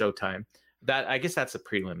 Eastern on Showtime. I guess that's the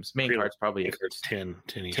prelims. Main card's probably at 10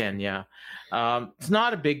 10, yeah. It's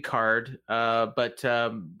not a big card, but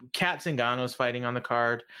Kat Zingano's fighting on the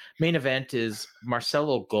card. Main event is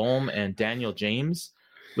Marcelo Golm and Daniel James,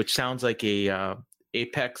 which sounds like a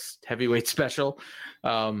Apex heavyweight special.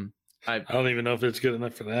 I don't even know if it's good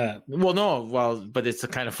enough for that. But it's the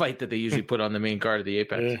kind of fight that they usually put on the main card of the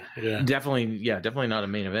Apex. Definitely not a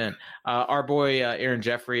main event. Our boy Aaron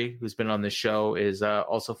Jeffrey, who's been on this show, is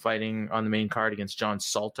also fighting on the main card against John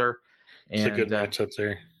Salter. It's a good matchup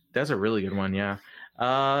there. That's a really good one, yeah.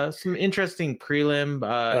 Some interesting prelim.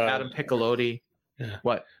 Adam Piccolotti. Yeah.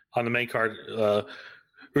 What? On the main card,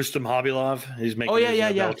 Rustam Habilov. He's making his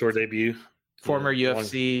Bellator debut. Former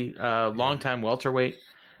UFC, longtime welterweight.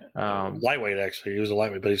 Lightweight, actually. He was a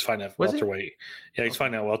lightweight, but he's fighting at welterweight. Yeah, he's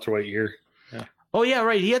fighting at welterweight year. Yeah. Oh, yeah,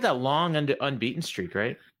 right. He had that long unbeaten streak,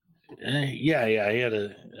 right? He had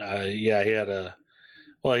a.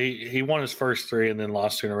 Well, he won his first 3 and then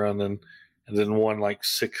lost 2 in a row, and then won like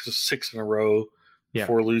six in a row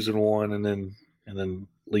before losing 1 and then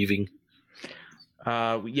leaving.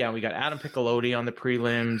 We got Adam Piccolotti on the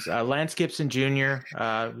prelims. Lance Gibson Jr.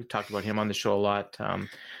 We talked about him on the show a lot.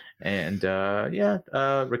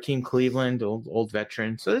 Rakeem Cleveland, old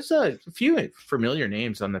veteran. So there's a few familiar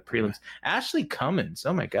names on the prelims. Ashley Cummins.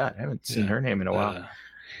 Oh my God, I haven't seen her name in a while.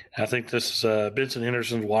 I think this is Benson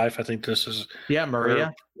Henderson's wife. I think this is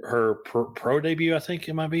Maria. Her pro debut. I think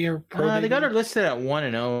it might be her pro debut. They got her listed at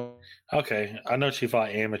 1-0. Okay, I know she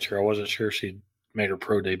fought amateur. I wasn't sure she made her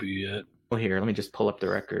pro debut yet. Well, here, let me just pull up the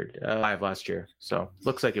record. Live last year, so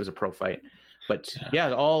looks like it was a pro fight. But she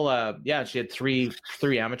had three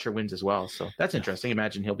amateur wins as well. So that's interesting.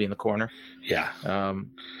 Imagine he'll be in the corner. Yeah. So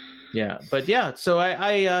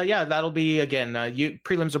that'll be again.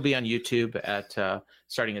 Prelims will be on YouTube at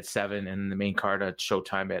starting at 7, and the main card at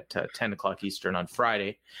Showtime at 10 o'clock Eastern on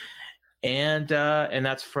Friday. And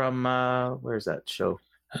that's from where's that show?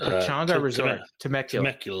 Pechanga Resort,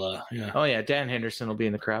 Temecula. Yeah. Oh yeah, Dan Henderson will be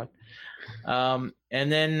in the crowd.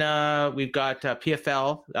 And then we've got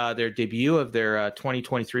PFL, their debut of their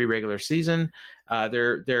 2023 regular season.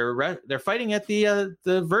 They're fighting at the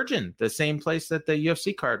Virgin, the same place that the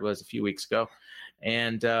UFC card was a few weeks ago,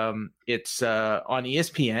 and it's on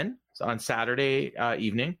ESPN on Saturday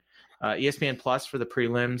evening. ESPN Plus for the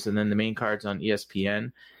prelims, and then the main card's on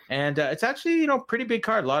ESPN. And it's actually pretty big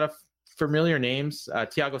card. A lot of familiar names.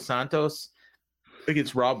 Thiago Santos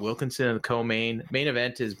against Rob Wilkinson in the co-main. Main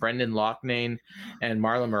event is Brendan Loughnane and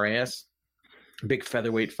Marlon Moraes. Big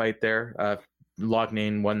featherweight fight there.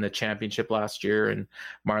 Loughnane won the championship last year, and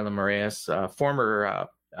Marlon Moraes, former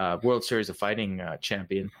World Series of Fighting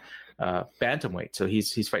champion, bantamweight. So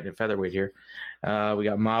he's fighting at featherweight here. We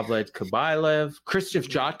got Mavled Kabaylev, Krzysztof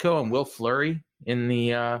Jotko, and Will Fleury in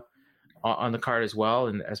the on the card as well,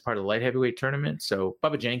 and as part of the light heavyweight tournament. So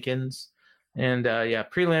Bubba Jenkins, and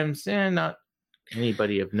prelims, and not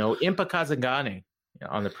anybody of note. Impa Kazagane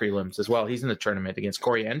on the prelims as well. He's in the tournament against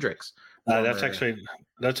Corey Hendricks. That's actually.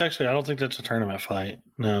 I don't think that's a tournament fight.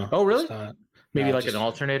 No. Oh, really? Maybe just an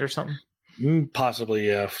alternate or something. Possibly,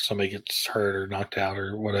 yeah. If somebody gets hurt or knocked out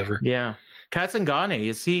or whatever. Yeah. Kazagane,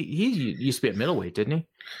 he used to be at middleweight, didn't he?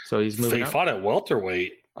 So he's moving. He fought at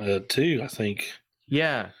welterweight too, I think.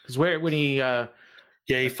 Yeah, because when he.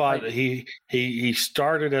 He fought. He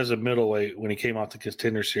started as a middleweight when he came off the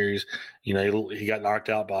Contender Series. He got knocked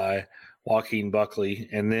out by Joaquin Buckley,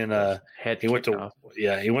 and then he went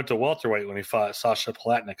to welterweight when he fought Sasha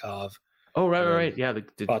Palatnikov. Oh, right. Yeah,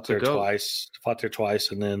 fought there twice,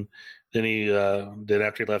 and then he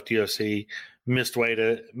after he left UFC, missed weight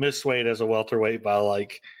as a welterweight by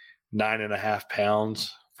like 9.5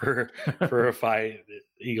 pounds for a fight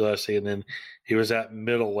at UFC, and then he was at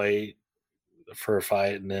middleweight for a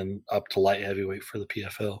fight, and then up to light heavyweight for the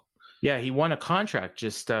PFL. Yeah, he won a contract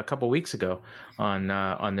just a couple weeks ago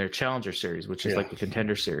on their Challenger Series, which is like the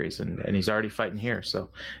Contender Series, and he's already fighting here. So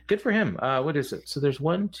good for him. What is it? So there's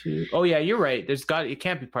 1, 2. Oh yeah, you're right. It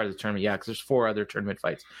can't be part of the tournament. Yeah, because there's 4 other tournament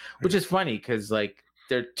fights, which is funny because like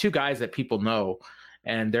they're 2 guys that people know,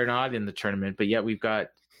 and they're not in the tournament. But yet we've got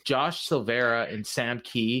Josh Silveira and Sam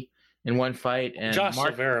Key in one fight, and Josh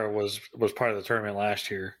Silveira was part of the tournament last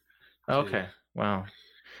year. Okay. Wow.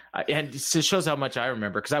 And it shows how much I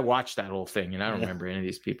remember, because I watched that whole thing and I don't remember any of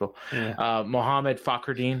these people. Yeah. Mohammed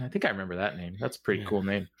Fakhruddin, I think I remember that name. That's a pretty cool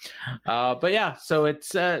name. But yeah, so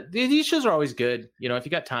it's these shows are always good. If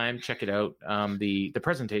you got time, check it out. The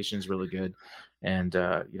presentation is really good, and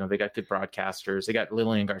they got good broadcasters. They got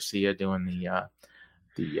Lillian Garcia doing the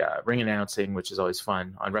ring announcing, which is always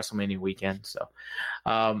fun on WrestleMania weekend. So,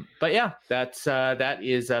 but yeah, that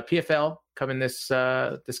is PFL coming this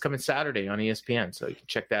coming Saturday on ESPN. So you can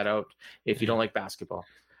check that out if you don't like basketball.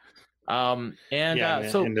 And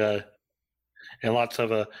lots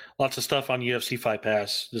of stuff on UFC Fight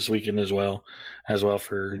Pass this weekend as well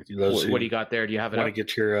for those. What do you got there? Do you have it? Want to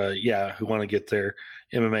get your who want to get their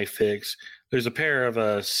MMA fix? There's a pair of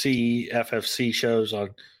CFFC shows on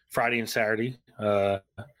Friday and Saturday,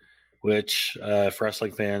 which if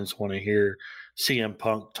wrestling fans want to hear CM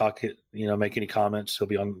Punk talk it, make any comments, he'll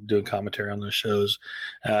be doing commentary on those shows.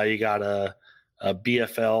 You got a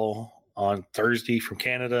BFL on Thursday from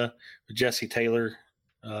Canada with Jesse Taylor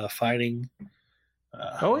fighting.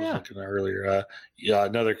 Looking earlier.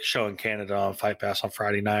 Another show in Canada on Fight Pass on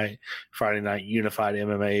Friday night. Unified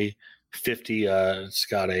MMA 50. It's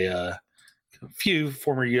got a few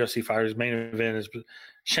former UFC fighters. Main event is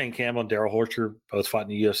Shane Campbell and Daryl Horcher, both fought in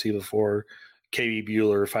the UFC before. KB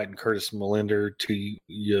Bueller fighting Curtis Millender, 2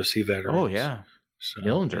 UFC veterans. Oh yeah, so,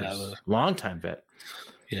 Millender's longtime vet.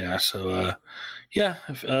 Yeah, so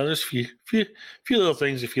there's a few little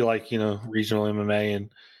things if you like, regional MMA and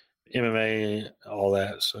MMA, all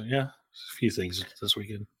that. So yeah, a few things this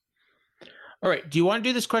weekend. All right. Do you want to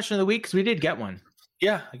do this question of the week? Because we did get one.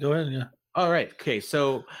 Yeah, go ahead. Yeah. All right. Okay.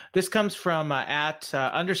 So this comes from at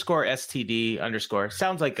 _STD_.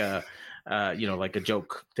 Sounds like a like a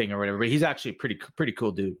joke thing or whatever, but he's actually a pretty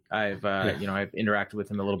cool dude. I've I've interacted with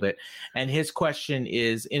him a little bit, and his question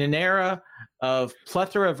is: in an era of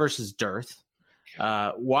plethora versus dearth,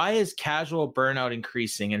 why is casual burnout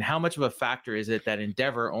increasing, and how much of a factor is it that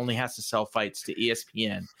Endeavor only has to sell fights to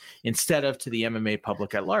ESPN instead of to the MMA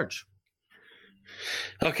public at large?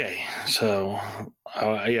 Okay, so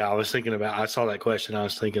I saw that question. I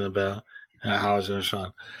was thinking about how I was going to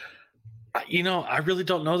respond. I really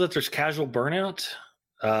don't know that there's casual burnout.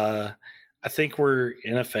 I think we're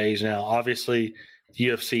in a phase now. Obviously, the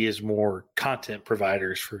UFC is more content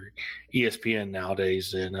providers for ESPN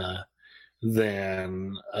nowadays than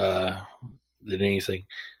anything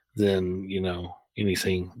than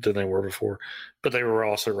they were before. But they were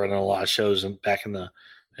also running a lot of shows back in the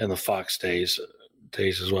Fox days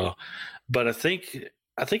as well. But I think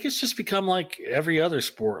it's just become like every other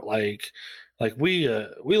sport. Like we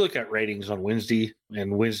look at ratings on Wednesday,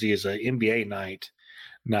 and Wednesday is a NBA night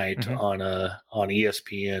mm-hmm. on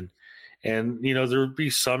ESPN. And there would be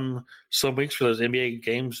some weeks where those NBA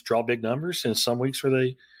games draw big numbers, and some weeks where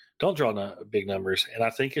they don't draw big numbers. And I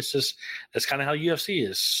think that's kind of how UFC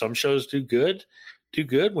is. Some shows do good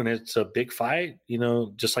when it's a big fight,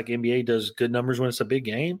 just like NBA does good numbers when it's a big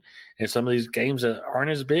game. And some of these games that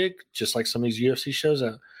aren't as big, just like some of these UFC shows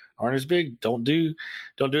that aren't as big, don't do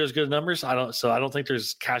as good numbers. I don't think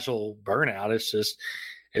there's casual burnout. It's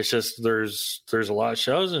just there's a lot of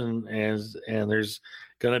shows and there's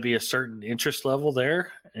going to be a certain interest level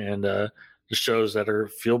there, and the shows that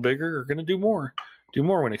feel bigger are going to do more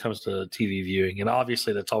when it comes to TV viewing. And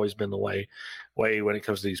obviously that's always been the way when it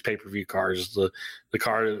comes to these pay-per-view cards. The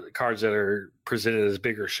cards that are presented as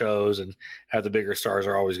bigger shows and have the bigger stars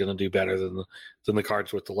are always going to do better than the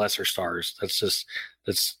cards with the lesser stars. That's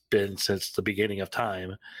been since the beginning of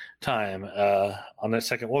time. On that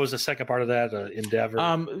second, what was the second part of that?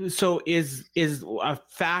 Endeavor. So is a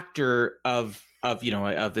factor of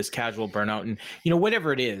this casual burnout, and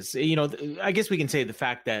whatever it is, I guess we can say the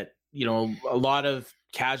fact that a lot of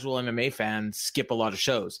casual MMA fans skip a lot of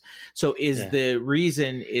shows. So the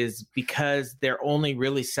reason is because they're only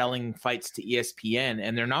really selling fights to ESPN,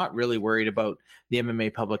 and they're not really worried about the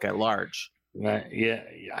MMA public at large. Yeah,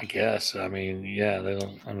 I guess. I mean, they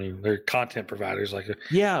don't. I mean, they're content providers.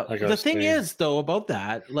 The thing is, though, about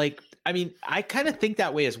that, I kind of think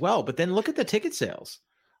that way as well. But then look at the ticket sales.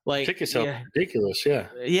 Ticket sales are ridiculous. Yeah.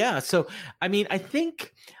 Yeah. So, I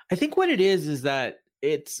think what it is that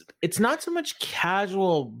it's not so much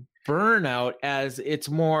casual burnout as it's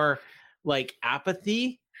more like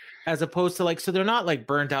apathy, as opposed to so they're not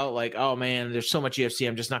burnt out oh man, there's so much UFC,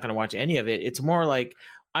 I'm just not going to watch any of it. It's more like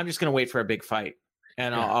I'm just going to wait for a big fight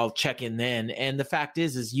and I'll check in then. And the fact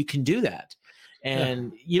is you can do that,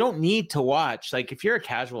 and you don't need to watch, if you're a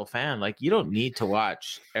casual fan, you don't need to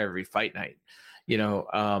watch every fight night,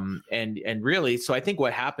 and really, so I think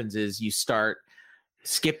what happens is you start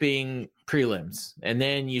skipping prelims, and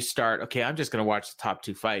then you start, okay, I'm just going to watch the top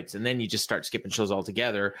 2 fights, and then you just start skipping shows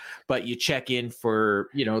altogether. But you check in for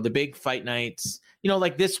the big fight nights,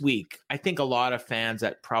 like this week. I think a lot of fans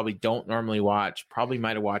that probably don't normally watch probably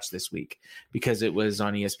might have watched this week because it was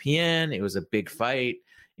on ESPN. It was a big fight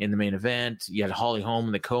in the main event. You had Holly Holm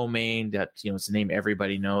in the co-main, that it's a name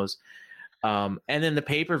everybody knows. And then the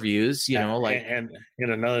pay-per-views, and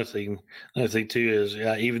another thing too is,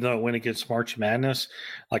 even though it went against March Madness,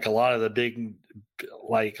 a lot of the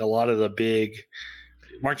like a lot of the big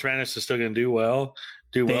March Madness is still going to do well.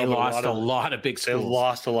 They lost a lot of big schools. They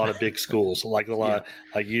lost a lot of big schools, like a lot.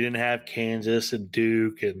 Like you didn't have Kansas and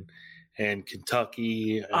Duke and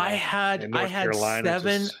Kentucky. I had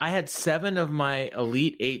Carolina. I had 7 of my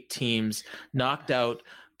Elite 8 teams knocked out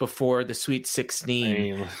before the Sweet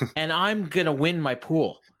 16, and I'm gonna win my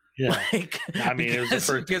pool. Yeah, I mean, it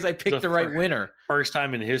was because I picked the right winner. First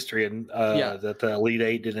time in history, and that the Elite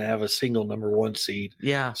 8 didn't have a single number 1 seed.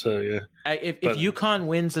 Yeah. So if UConn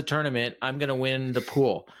wins the tournament, I'm going to win the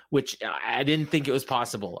pool, which I didn't think it was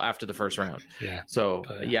possible after the first round. Yeah. So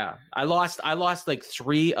I lost like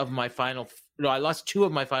 3 of my final. No, I lost 2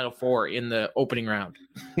 of my final 4 in the opening round.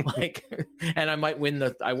 And I might win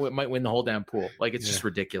the whole damn pool. Like it's just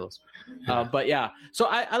ridiculous. But yeah. So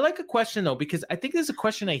I like a question though, because I think there's a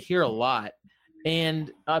question I hear a lot.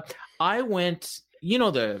 And I went,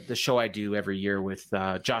 the show I do every year with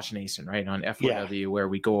Josh Nason, right, on F4W, where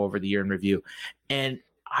we go over the year in review. And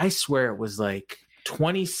I swear it was like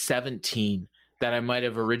 2017 that I might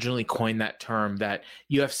have originally coined that term, that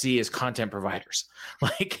UFC is content providers.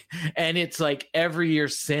 And it's like every year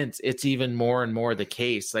since, it's even more and more the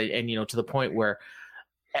case. And to the point where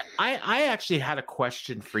I actually had a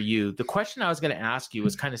question for you. The question I was going to ask you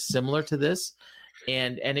was kind of similar to this.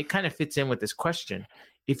 And it kind of fits in with this question.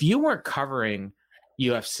 If you weren't covering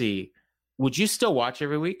UFC, would you still watch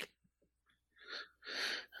every week?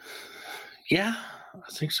 Yeah,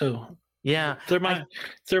 I think so. Yeah. There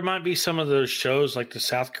might be some of those shows like the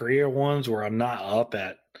South Korea ones where I'm not up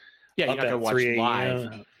at you're not gonna watch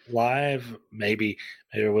live. Maybe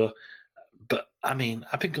I will. But I mean,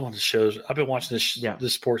 I've been going to shows. I've been watching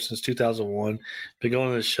this sport since 2001. Been going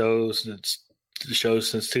to the shows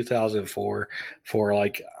since 2004.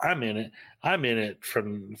 I'm in it. I'm in it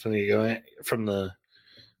from the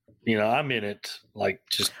I'm in it like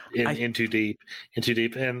just in too deep,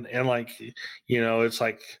 and it's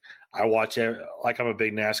like I watch like I'm a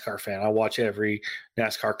big NASCAR fan. I watch every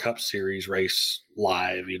NASCAR Cup Series race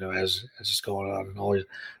live, as it's going on, and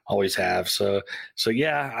always have. So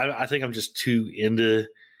yeah, I think I'm just too into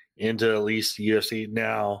at least the UFC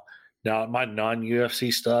now. My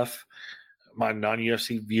non-UFC stuff, my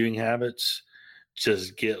non-UFC viewing habits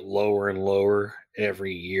just get lower and lower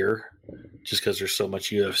every year, just because there's so much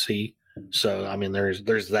UFC. So I mean,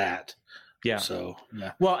 there's that. Yeah. So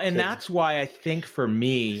yeah. Well, and that's why I think for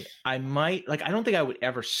me, I might I don't think I would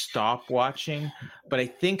ever stop watching, but I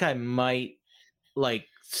think I might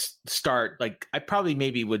start I probably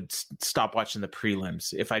maybe would stop watching the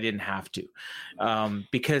prelims if I didn't have to,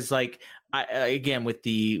 because I again with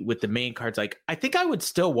the main cards, I think I would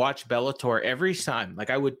still watch Bellator every time.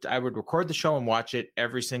 I would record the show and watch it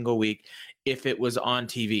every single week if it was on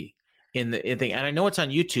TV. In thing, and I know it's on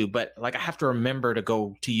YouTube, but I have to remember to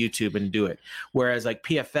go to YouTube and do it. Whereas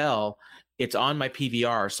PFL, it's on my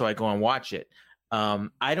PVR, so I go and watch it.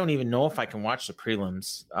 I don't even know if I can watch the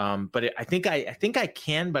prelims, but I think I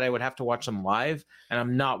can, but I would have to watch them live, and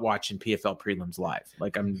I'm not watching PFL prelims live.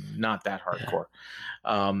 I'm not that hardcore.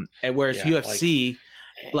 And whereas UFC,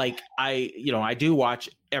 I do watch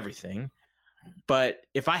everything. But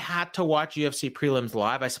if I had to watch UFC prelims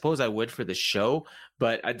live, I suppose I would for the show.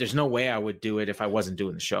 But there's no way I would do it if I wasn't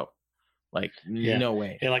doing the show. No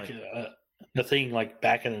way. And the thing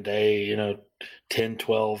back in the day, 10,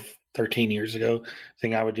 12, 13 years ago,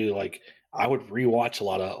 thing I would do, I would rewatch a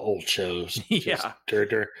lot of old shows.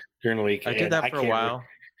 During the week. I did that for a while.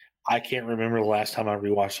 I can't remember the last time I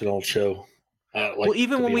rewatched an old show.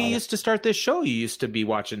 Even when we used to start this show, you used to be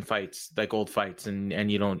watching fights, old fights,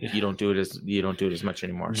 and you don't do it as much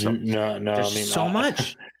anymore. So no, there's so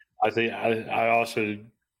much. I think I also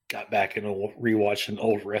got back into rewatching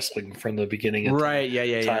old wrestling from the beginning. Right? Yeah.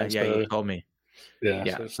 You told me.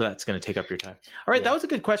 Yeah. So that's going to take up your time. All right, that was a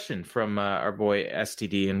good question from our boy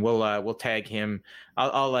STD, and we'll tag him.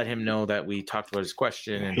 I'll let him know that we talked about his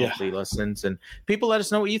question, and hopefully he listens. And people, let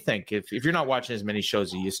us know what you think. If you're not watching as many shows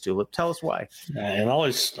as you used to, tell us why. And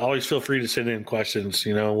always feel free to send in questions.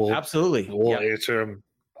 We'll answer them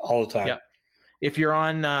all the time. Yeah. If you're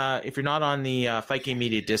not on the Fight Game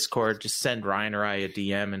Media Discord, just send Ryan or I a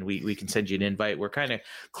DM, and we can send you an invite. We're kind of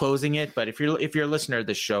closing it, but if you're a listener of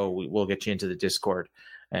the show, we'll get you into the Discord,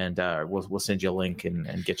 and we'll send you a link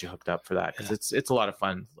and get you hooked up for that, because it's a lot of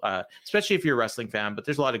fun, especially if you're a wrestling fan. But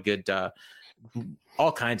there's a lot of good,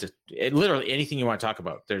 all kinds of literally anything you want to talk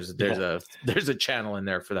about. There's a channel in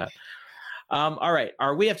there for that. All right,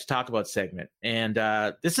 our We Have to Talk About segment. And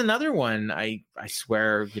this is another one I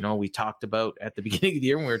swear, we talked about at the beginning of the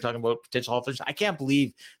year when we were talking about potential Hall of Famers. I can't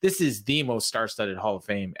believe this is the most star-studded Hall of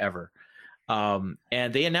Fame ever.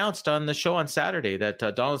 And they announced on the show on Saturday that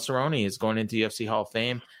Donald Cerrone is going into UFC Hall of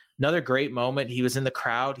Fame. Another great moment. He was in the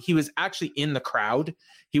crowd. He was actually in the crowd.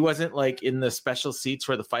 He wasn't like in the special seats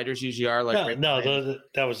where the fighters usually are. Like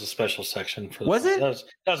that was a special section for. Was it? That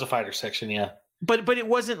was a fighter section, yeah. But it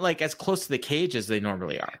wasn't like as close to the cage as they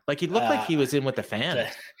normally are. Like he looked like he was in with the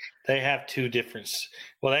fans. They have two different.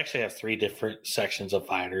 Well, they actually have three different sections of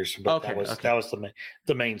fighters. But that was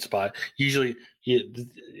the main spot. Usually,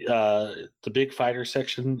 the big fighter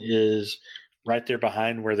section is right there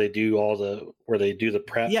behind where they do the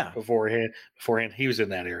prep. Yeah. Beforehand, he was in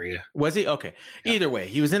that area. Was he? Okay. Yeah. Either way,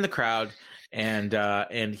 he was in the crowd.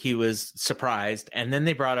 And he was surprised, and then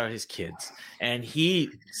they brought out his kids, and he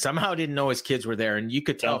somehow didn't know his kids were there, and you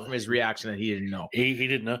could tell from his reaction that he didn't know. He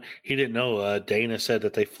didn't know. Dana said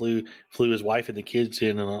that they flew his wife and the kids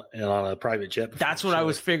in on a private jet. That's what I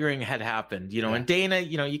was figuring had happened, And Dana,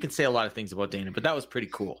 you can say a lot of things about Dana, but that was pretty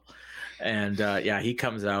cool. And he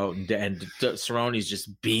comes out and Cerrone's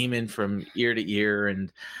just beaming from ear to ear,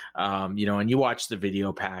 and and you watch the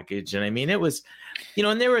video package, and I mean it was,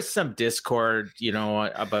 and there was some discord,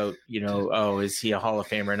 about is he a Hall of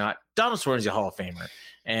Famer or not? Donald Cerrone's a Hall of Famer,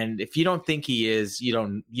 and if you don't think he is, you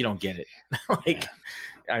don't get it.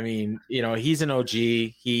 I mean, he's an OG.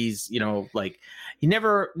 He's he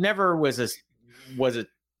never was a.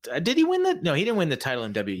 Did he win no, he didn't win the title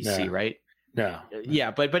in WEC, right? No.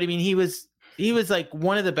 Yeah, but I mean, he was like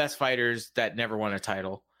one of the best fighters that never won a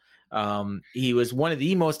title. He was one of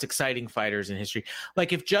the most exciting fighters in history.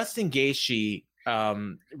 Like if Justin Gaethje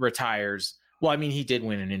retires, well, I mean, he did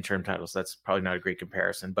win an interim title, so that's probably not a great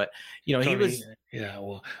comparison. But he was. Yeah,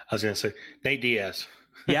 well, I was gonna say Nate Diaz.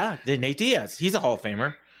 Yeah, Nate Diaz. He's a Hall of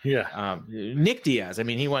Famer. Yeah. Nick Diaz. I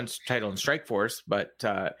mean, he won title in Strikeforce, but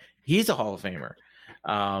he's a Hall of Famer.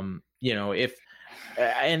 If.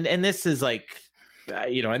 And this is like,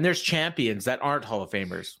 and there's champions that aren't Hall of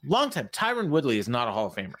Famers. Long time, Tyron Woodley is not a Hall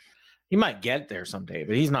of Famer. He might get there someday,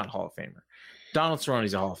 but he's not a Hall of Famer. Donald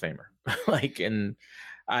Cerrone's a Hall of Famer. And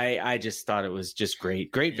I just thought it was just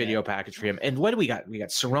great video package for him. And what do we got? We got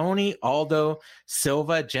Cerrone, Aldo,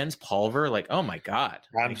 Silva, Jens Pulver. Like, oh my God.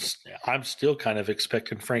 I'm still kind of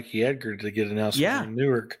expecting Frankie Edgar to get announced in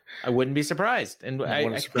Newark. I wouldn't be surprised. And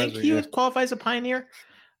I think he would qualify as a pioneer.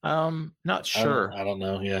 Not sure. I don't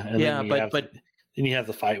know. Yeah. And but then you have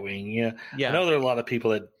the fight wing. Yeah. Yeah. I know there are a lot of people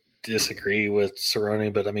that disagree with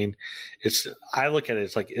Cerrone, but I mean, I look at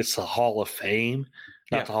it, it's the Hall of Fame,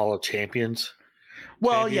 not the Hall of Champions.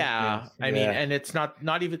 Well, I mean, and it's not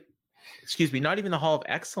even the Hall of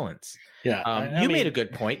Excellence. Yeah. You made a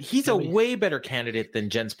good point. He's a way better candidate than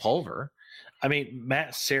Jens Pulver. I mean,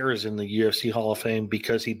 Matt Serra's in the UFC Hall of Fame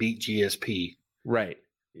because he beat GSP. Right.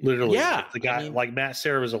 Literally, the guy like Matt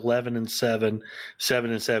Serra was 11-7, 7-7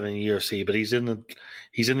 in UFC, but he's in the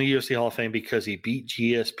UFC Hall of Fame because he beat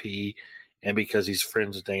GSP and because he's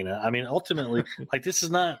friends with Dana. I mean, ultimately, like this is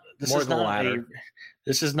not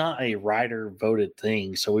a writer voted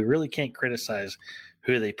thing, so we really can't criticize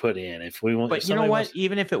who they put in. If we want, but you know what?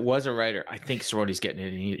 Even if it was a writer, I think Cerrone's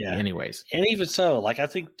getting it anyways. And even so, like I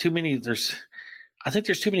think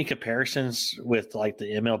there's too many comparisons with like the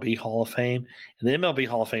MLB Hall of Fame. And the MLB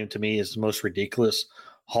Hall of Fame to me is the most ridiculous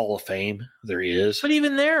Hall of Fame there is. But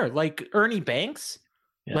even there, like Ernie Banks,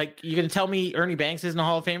 like you're going to tell me Ernie Banks isn't a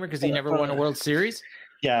Hall of Famer because he never won a World Series?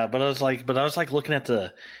 Yeah, but I was like looking at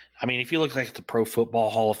if you look like the Pro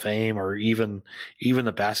Football Hall of Fame or even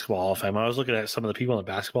the Basketball Hall of Fame, I was looking at some of the people in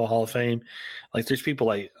the Basketball Hall of Fame. Like there's people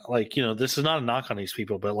like this is not a knock on these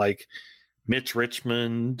people, but like Mitch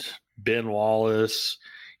Richmond, Ben Wallace,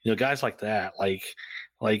 guys like that. I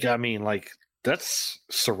mean, that's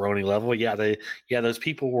Cerrone level. Yeah, those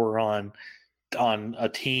people were on a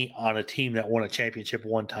team that won a championship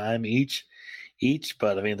one time each.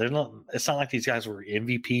 But I mean, it's not like these guys were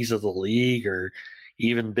MVPs of the league or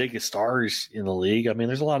even biggest stars in the league. I mean,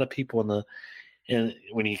 there's a lot of people and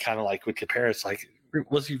when you kind of like would compare, it's like,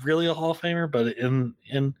 was he really a Hall of Famer? But in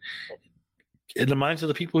the minds of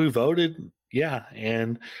the people who voted, yeah,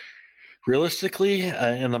 and realistically,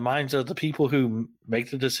 in the minds of the people who make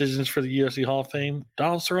the decisions for the UFC Hall of Fame,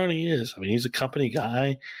 Donald Cerrone is. I mean, he's a company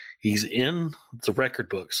guy. He's in the record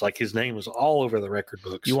books. Like his name was all over the record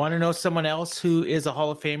books. You want to know someone else who is a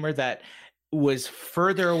Hall of Famer that was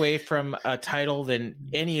further away from a title than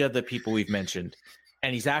any of the people we've mentioned,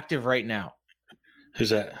 and he's active right now? Who's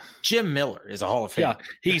that? Jim Miller is a Hall of Fame.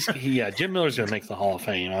 Yeah, Jim Miller's going to make the Hall of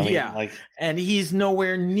Fame. I mean, and he's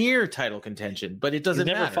nowhere near title contention, but it doesn't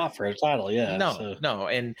matter. He never fought for a title, yeah. No,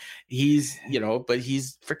 and he's, but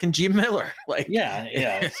he's freaking Jim Miller. Like, yeah,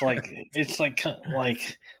 it's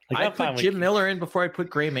like I put Jim Miller in before I put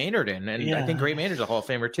Gray Maynard in, and I think Gray Maynard's a Hall of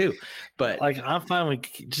Famer too. But like, I'm fine with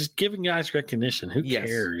just giving guys recognition. Who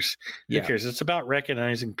cares? Who cares? It's about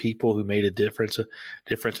recognizing people who made a difference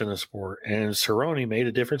in the sport. And Cerrone made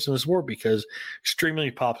a difference in the sport because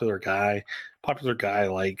extremely popular guy.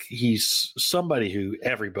 Like, he's somebody who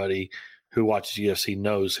everybody who watches UFC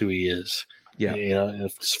knows who he is. Yeah,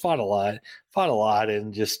 just fought a lot,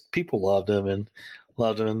 and just people loved him. And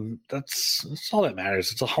that's all that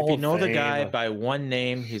matters. It's a Hall of Fame. If you know the guy by one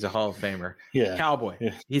name, he's a Hall of Famer. Yeah,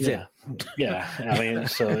 Cowboy. He's in. Yeah, I mean,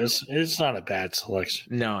 so it's not a bad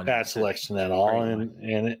selection. No, bad selection at all.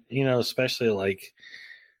 And especially like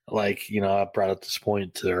I brought up this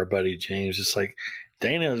point to our buddy James. It's like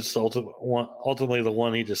Dana is ultimately the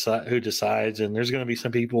one who decides, and there's going to be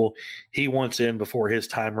some people he wants in before his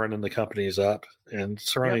time running the company is up, and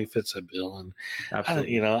Cerrone fits that bill. And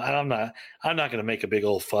I'm not going to make a big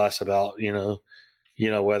old fuss about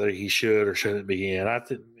whether he should or shouldn't be in. I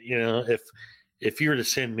think if you were to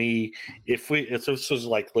send me, if this was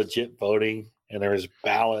like legit voting and there was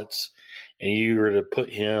ballots, and you were to put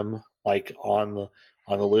him like on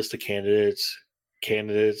the list of candidates.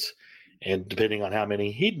 And depending on how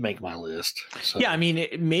many, he'd make my list. So. Yeah, I mean,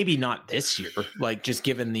 maybe not this year, like just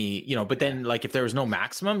given the, but then like if there was no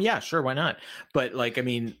maximum, yeah, sure, why not? But like, I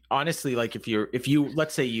mean, honestly, like if you,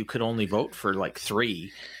 let's say you could only vote for like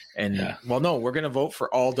 3 and well, no, we're going to vote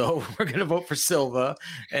for Aldo. We're going to vote for Silva,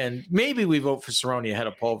 and maybe we vote for Cerrone ahead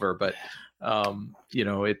of Pulver. But,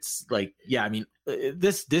 it's like, yeah, I mean,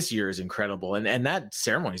 this year is incredible. And that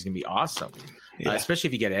ceremony is going to be awesome, especially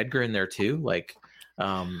if you get Edgar in there too. Like,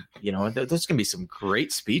 there's gonna be some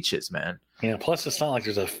great speeches, man. Yeah. Plus, it's not like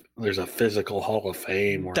there's a physical Hall of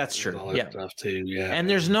Fame. That's true. All that stuff too. Yeah. And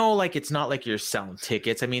there's no it's not like you're selling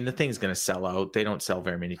tickets. I mean, the thing's gonna sell out. They don't sell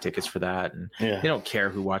very many tickets for that, and they don't care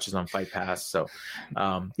who watches on Fight Pass. So,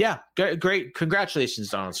 great. Congratulations,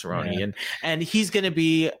 Donald Cerrone, and he's gonna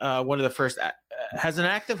be one of the first. Has an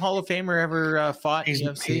active Hall of Famer ever fought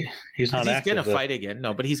UFC? He's not. He's gonna fight again.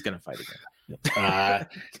 No, but he's gonna fight again. I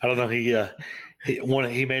don't know.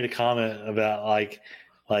 He made a comment about like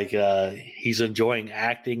he's enjoying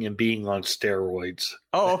acting and being on steroids.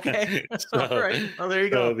 Oh, okay. All right. Oh, there you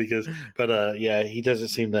go. He doesn't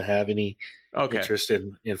seem to have any interest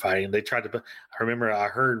in fighting. They tried to. I remember I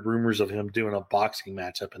heard rumors of him doing a boxing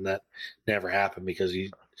matchup, and that never happened because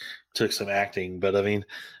he took some acting. But I mean,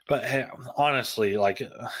 hey, honestly, like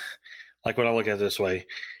when I look at it this way,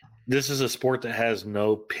 this is a sport that has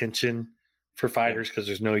no pension for fighters because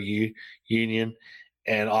there's no union,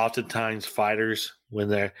 and oftentimes fighters when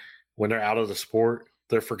they're out of the sport,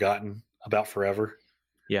 they're forgotten about forever.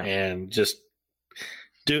 Yeah, and just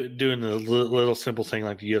doing the little simple thing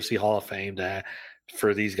like the UFC Hall of Fame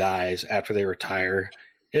for these guys after they retire,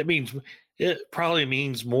 it definitely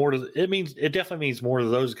means more to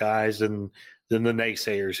those guys than the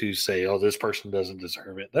naysayers who say, "Oh, this person doesn't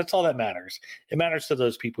deserve it." That's all that matters. It matters to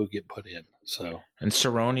those people who get put in. So, and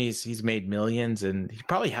Cerrone's, he's made millions, and he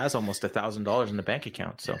probably has almost $1,000 in the bank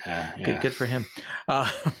account. So, good for him. All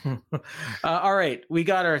right, we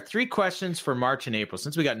got our 3 questions for March and April.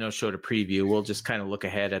 Since we got no show to preview, we'll just kind of look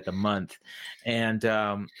ahead at the month. And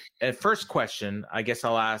first question, I guess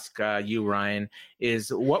I'll ask you, Ryan,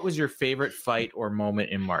 is what was your favorite fight or moment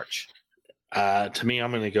in March? To me,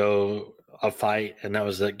 I'm going to go a fight, and that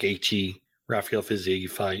was that Gaethje Rafael Fiziev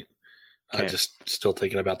fight. Okay. I'm just still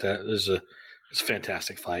thinking about that. It's a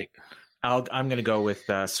fantastic fight. I'm going to go with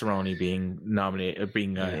Cerrone being nominated,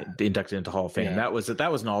 inducted into Hall of Fame. Yeah. That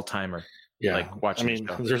was an all timer. Yeah, like watching. I mean,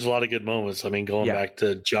 there's a lot of good moments. I mean, going back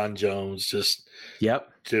to John Jones, just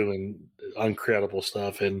doing incredible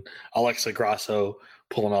stuff, and Alexa Grasso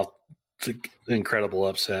pulling off the incredible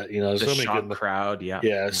upset. The so many good crowd.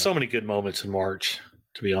 So many good moments in March,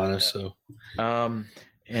 to be honest. So, and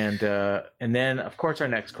then of course our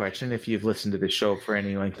next question, if you've listened to the show for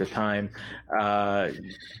any length of time,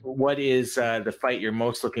 what is the fight you're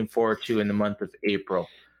most looking forward to in the month of April?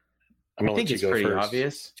 I think it's pretty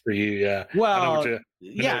obvious for you. Yeah. Well,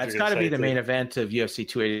 it's got to be the main event of UFC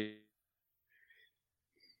 280.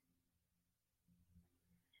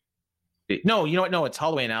 No, you know what? No, it's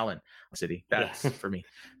Holloway and Allen City. That's for me.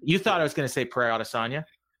 You thought I was going to say Pereira Adesanya?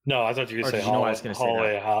 No, I thought you were going to say Holloway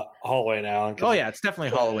and Allen. Oh yeah, it's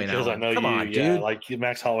definitely Holloway and Allen. Because I know on, dude. Like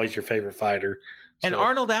Max Holloway's your favorite fighter. And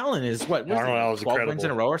Arnold Allen is what? Arnold Allen's 12 incredible. Wins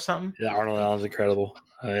in a row or something? Yeah, Arnold Allen's incredible.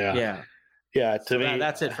 Yeah. To me,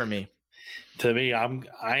 that's it for me. To me,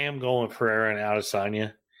 I am going Pereira and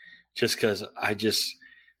Adesanya, just because I just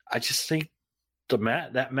think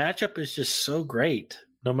that matchup is just so great.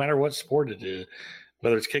 No matter what sport it is,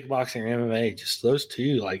 whether it's kickboxing or MMA, just those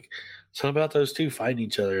two, like something about those two fighting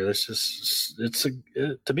each other. That's just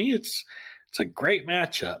to me it's a great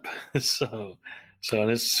matchup. So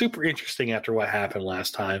and it's super interesting after what happened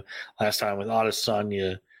last time with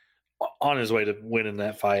Adesanya on his way to winning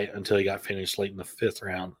that fight until he got finished late in the 5th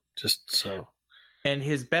round. Just so. And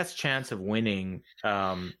his best chance of winning,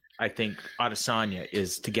 I think, Adesanya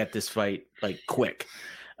is to get this fight like quick.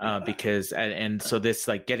 Because and so this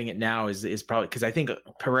like getting it now is probably because I think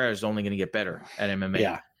Pereira is only going to get better at MMA.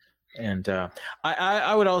 Yeah. And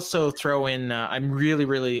I would also throw in I'm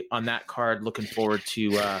really on that card looking forward to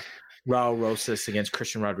Raul Rosas against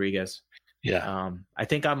Christian Rodriguez. Yeah. I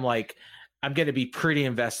think I'm going to be pretty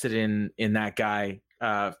invested in that guy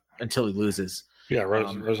until he loses. Yeah,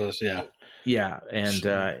 Rosas, yeah. Yeah, and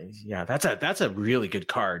that's a really good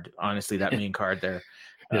card, honestly, that main card there.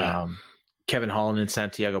 Yeah. Kevin Holland and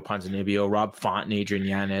Santiago Ponzinibbio, Rob Font and Adrian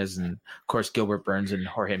Yanez, and of course Gilbert Burns and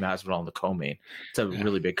Jorge Masvidal in the co-main. It's a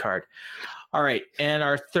really big card. All right, and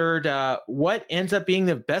our third, what ends up being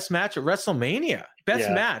the best match at WrestleMania?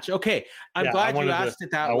 Best match. Okay, I'm glad you asked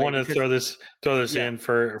it that way. I want to throw this in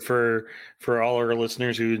for all our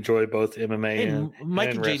listeners who enjoy both MMA and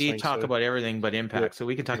Mike and JD wrestling, talk about everything but Impact, so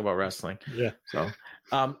we can talk about wrestling. Yeah. So,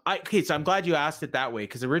 so I'm glad you asked it that way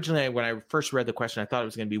because originally when I first read the question, I thought it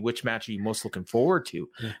was going to be which match are you most looking forward to,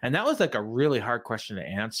 and that was like a really hard question to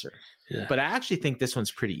answer. Yeah. But I actually think this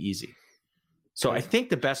one's pretty easy. So I think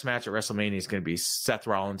the best match at WrestleMania is going to be Seth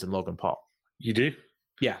Rollins and Logan Paul. You do?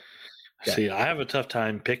 Yeah. See, I have a tough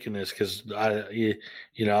time picking this because I'm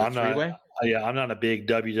not a big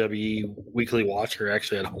WWE weekly watcher.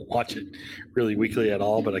 Actually, I don't watch it really weekly at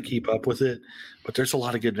all, but I keep up with it. But there's a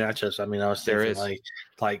lot of good matchups. I mean, I was thinking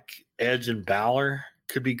like Edge and Balor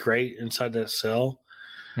could be great inside that cell.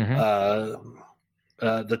 Mm-hmm.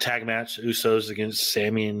 The tag match Usos against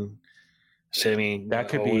Sammy. That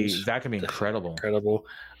could Owens, be incredible. Incredible.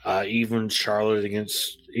 Even Charlotte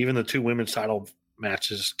against even the 2 women's title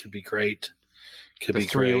matches could be great. The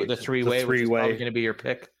three-way which is probably going to be your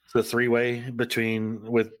pick. The 3-way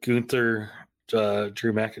with Gunther,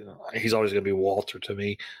 Drew McIntyre. He's always going to be Walter to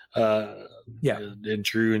me. And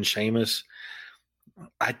Drew and Sheamus.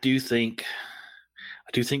 I do think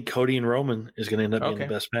Cody and Roman is going to end up being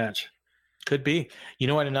the best match. Could be. You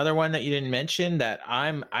know what? Another one that you didn't mention that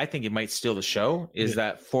I think it might steal the show is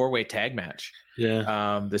that 4-way tag match.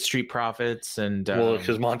 Yeah. The Street Profits and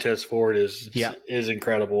because Montez Ford is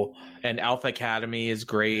incredible, and Alpha Academy is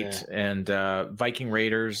great, and Viking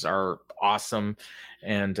Raiders are awesome,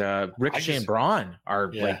 and Ricochet and Braun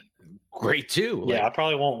are like great too. Yeah, I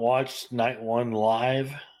probably won't watch Night 1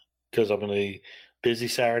 live because I'm going to be busy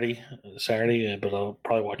Saturday, but I'll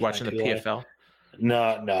probably watching the PFL. Live. No,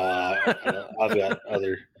 I've got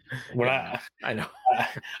other. I know.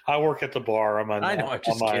 I work at the bar. I'm on my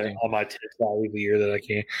 10th salary of the year that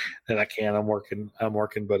I can. I'm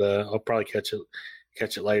working, but I'll probably catch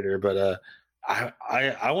it later. But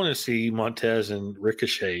I want to see Montez and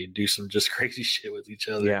Ricochet do some just crazy shit with each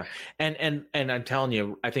other. Yeah, and I'm telling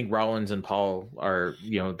you, I think Rollins and Paul are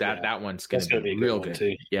that one's going to be real good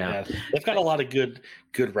too. Yeah, they've got a lot of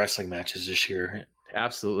good wrestling matches this year.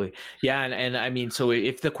 Absolutely. Yeah. And I mean, so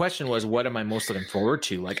if the question was, what am I most looking forward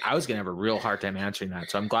to? Like, I was going to have a real hard time answering that.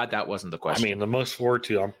 So I'm glad that wasn't the question. I mean, the most forward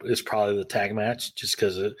to is probably the tag match, just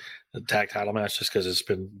because the tag title match, just because it's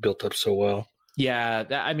been built up so well. Yeah.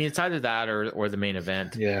 I mean, it's either that or the main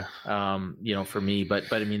event. Yeah. For me,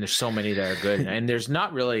 but I mean, there's so many that are good, and there's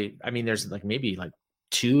not really, I mean, there's like maybe like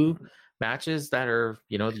 2 matches that are,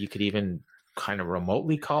 you could even kind of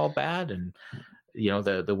remotely call bad. And,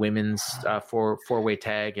 the women's 4-way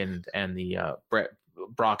tag and the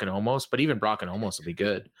Brock and Omos, but even Brock and Omos will be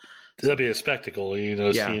good. That'll be a spectacle,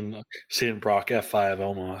 seeing Brock F5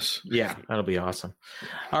 Omos. Yeah, that'll be awesome.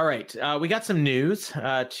 All right, we got some news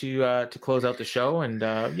to close out the show, and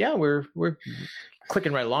we're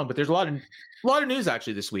clicking right along. But there's a lot of news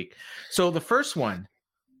actually this week. So the first one,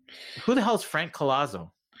 who the hell is Frank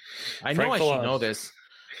Collazo? I should know this.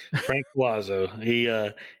 Frank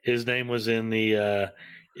Collazo. His name was in the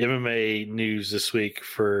MMA news this week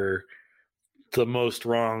for the most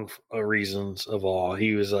wrong reasons of all.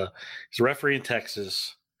 He's a referee in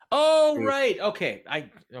Texas. Oh, right. Okay.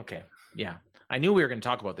 Yeah. I knew we were going to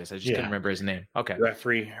talk about this. I just couldn't remember his name. Okay.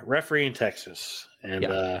 Referee in Texas.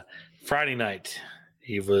 And Friday night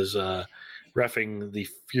he was reffing the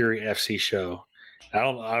Fury FC show.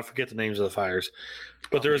 I forget the names of the fighters,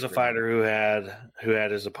 but there was a fighter who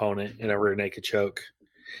had his opponent in a rear naked choke,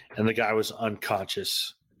 and the guy was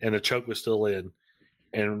unconscious, and the choke was still in,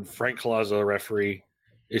 and Frank Collazo, the referee,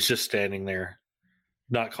 is just standing there,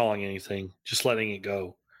 not calling anything, just letting it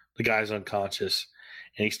go. The guy's unconscious,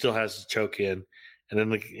 and he still has the choke in,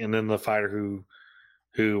 and then the fighter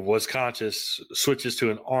who was conscious switches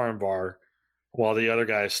to an arm bar while the other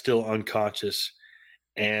guy is still unconscious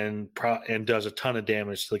and does a ton of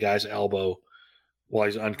damage to the guy's elbow while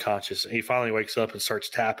he's unconscious. And he finally wakes up and starts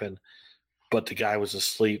tapping, but the guy was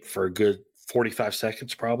asleep for a good 45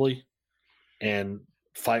 seconds probably, and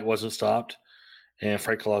fight wasn't stopped. And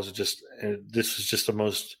Frank Collazo this is just the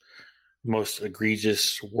most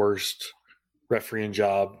egregious, worst refereeing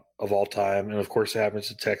job of all time. And of course it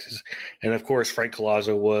happens in Texas. And of course Frank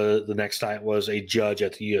Collazo the next night was a judge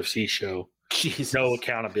at the UFC show. Jesus. No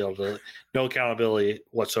accountability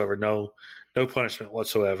whatsoever. No punishment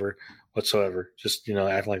whatsoever. Just,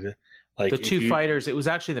 acting like that. Like the two fighters, it was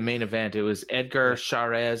actually the main event. It was Edgar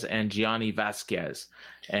Chairez and Gianni Vasquez.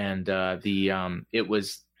 And it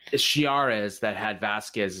was Chairez that had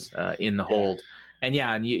Vasquez in the hold. And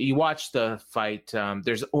and you watch the fight.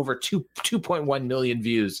 There's over 2.1 million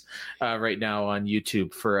views right now on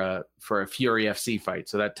YouTube for a Fury FC fight.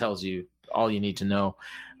 So that tells you all you need to know.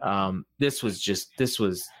 This was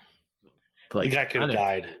like the guy could have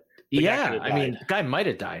died. The guy might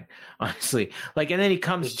have died, honestly. Like, and then he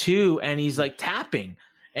comes to and he's like tapping,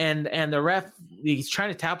 and the ref, he's trying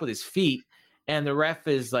to tap with his feet, and the ref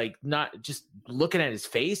is like not just looking at his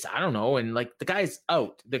face. I don't know, and like the guy's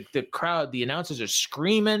out. The crowd, the announcers are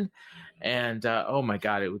screaming, and oh my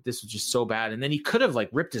god, this was just so bad. And then he could have like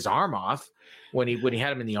ripped his arm off when he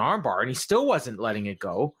had him in the arm bar, and he still wasn't letting it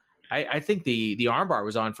go. I think the armbar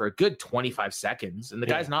was on for a good 25 seconds, and the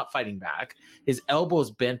guy's not fighting back. His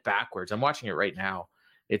elbow's bent backwards. I'm watching it right now.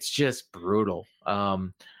 It's just brutal.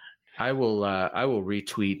 I will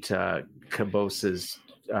retweet Cabose's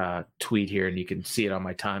tweet here, and you can see it on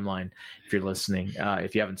my timeline if you're listening.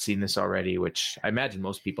 If you haven't seen this already, which I imagine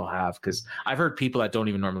most people have, because I've heard people that don't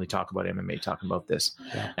even normally talk about MMA talking about this.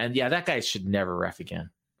 Yeah. And that guy should never ref again.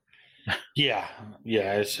 Yeah.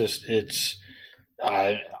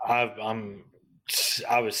 I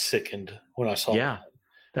was sickened when I saw that.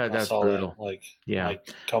 That's brutal. Like,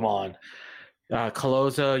 come on.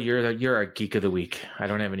 Collazo, you're a geek of the week. I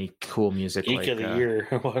don't have any cool music. Geek of the year.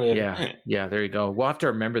 Yeah. There you go. We'll have to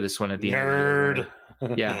remember this one at the end.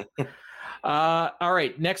 Nerd. Yeah. All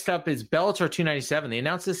right. Next up is Bellator 297. They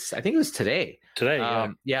announced this, I think it was today.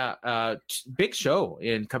 Big show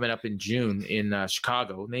coming up in June in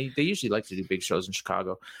Chicago. They usually like to do big shows in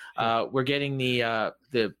Chicago. We're getting the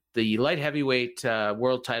light heavyweight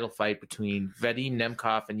world title fight between Vadim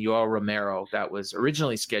Nemkov and Yoel Romero that was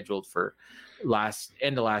originally scheduled for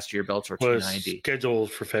end of last year, Bellator 290. Scheduled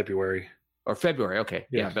for February. Or February, okay.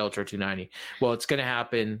 Yeah, Bellator 290. Well, it's going to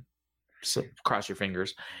happen, so cross your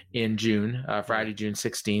fingers, in June, Friday, June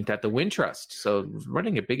 16th at the Wintrust. So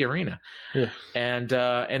running a big arena. Yeah. And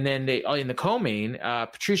then in the co-main,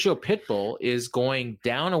 Patricio Pitbull is going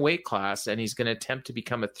down a weight class, and he's going to attempt to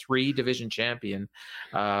become a 3-division champion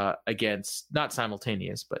against, not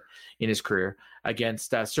simultaneous, but in his career,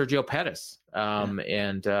 against Sergio Pettis.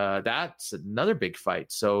 And that's another big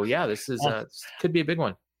fight. So this is could be a big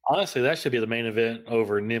one. Honestly, that should be the main event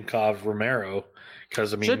over Nemkov Romero.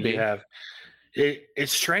 Because you have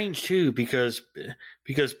it's strange too because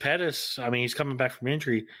Pettis, he's coming back from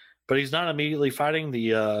injury, but he's not immediately fighting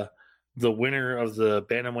the winner of the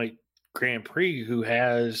bantamweight Grand Prix, who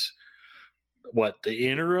has the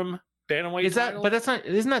interim bantamweight title? But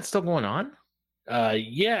isn't that still going on?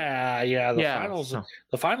 The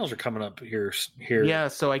finals are coming up here. Yeah,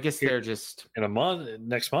 so I guess they're just in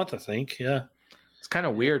next month, I think. Yeah. It's kind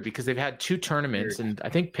of weird because they've had 2 tournaments, and I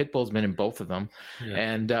think Pitbull's been in both of them,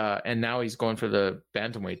 and now he's going for the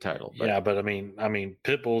bantamweight title. But, but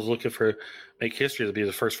Pitbull's looking for make history to be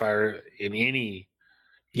the first fighter in any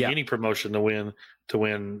promotion to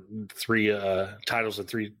win 3 titles in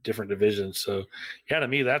 3 different divisions. So to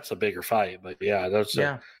me that's a bigger fight. But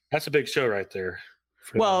that's a big show right there.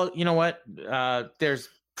 Well, you know what? There's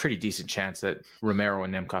pretty decent chance that Romero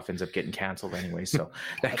and Nemkov ends up getting canceled anyway, so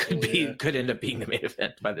that could end up being the main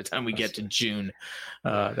event by the time we get to June.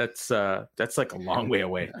 That's like a long way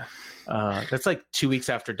away. That's like 2 weeks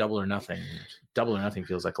after Double or Nothing. Double or Nothing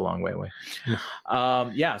feels like a long way away.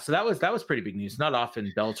 So that was pretty big news. Not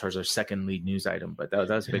often Bellator's our second lead news item, but that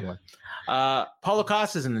was a big one. Paulo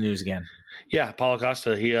Costa's in the news again. Yeah, Paulo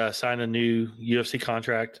Costa, he signed a new UFC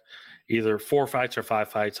contract, either 4 fights or 5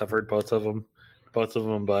 fights. I've heard both of them, but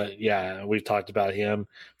we've talked about him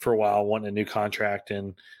for a while, wanting a new contract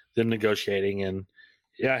and them negotiating, and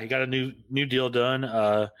he got a new deal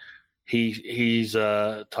done. He's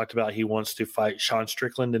talked about he wants to fight Sean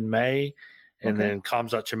Strickland in May, and then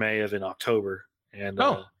Khamzat Chimaev in October, and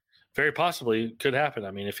very possibly could happen.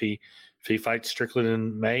 If he fights Strickland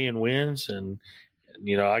in May and wins, and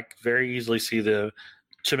I could very easily see the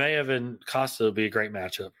Chimaev and Costa would be a great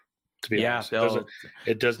matchup. To be honest,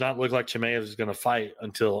 it does not look like Chimaev is going to fight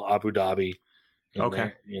until Abu Dhabi.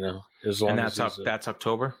 Okay, as long as that's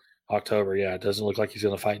October. October, yeah. It doesn't look like he's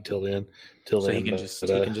going to fight until then. He can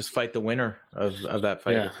just fight the winner of that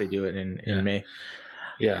fight if they do it in May.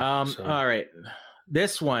 Yeah. All right.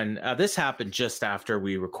 This one, this happened just after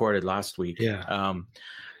we recorded last week. Yeah.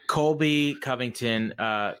 Colby Covington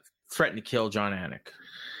threatened to kill John Anik.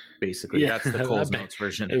 Basically, that's the Cole's Notes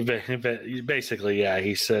version. Basically, yeah.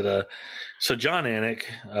 He said, so John Anik,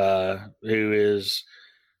 who is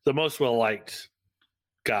the most well-liked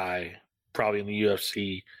guy probably in the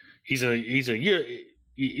UFC, he's a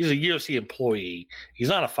UFC employee. He's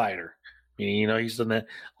not a fighter. I mean, he's the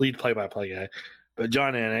lead play-by-play guy. But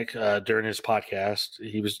John Anik, during his podcast,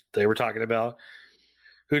 they were talking about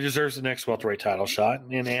who deserves the next welterweight title shot,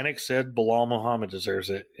 and Anik said Bilal Muhammad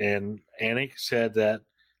deserves it. And Anik said that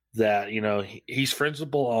he's friends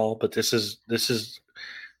with Bilal, but this is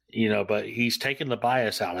but he's taken the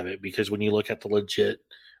bias out of it, because when you look at the legit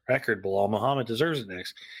record, Bilal Muhammad deserves it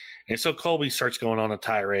next. And so Colby starts going on a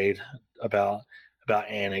tirade about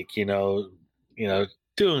Anik,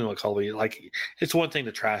 doing what Colby, like, it's one thing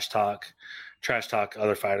to trash talk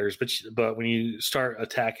other fighters, but when you start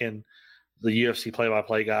attacking the UFC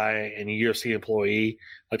play-by-play guy and a UFC employee,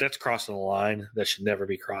 like, that's crossing the line that should never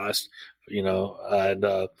be crossed, and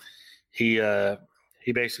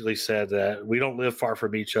he basically said that we don't live far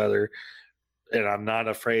from each other, and I'm not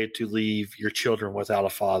afraid to leave your children without a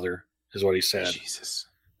father, is what he said. Jesus.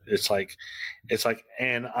 It's like,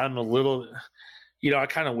 and I'm a little, I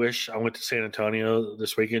kind of wish I went to San Antonio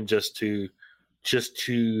this weekend just to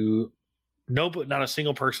no, but not a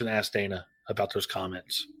single person asked Dana about those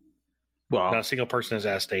comments. Well, not a single person has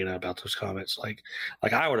asked Dana about those comments. Like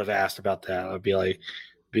I would have asked about that. I'd be like,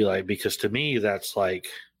 because to me, that's like.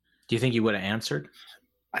 Do you think you would have answered?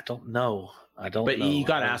 I don't know. But you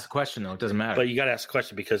got to ask the question, though. It doesn't matter. But you got to ask the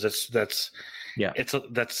question, because that's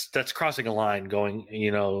crossing a line, going,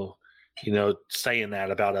 saying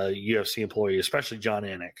that about a UFC employee, especially John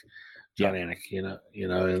Anik. And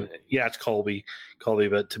yeah, it's Colby,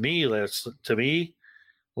 but to me, that's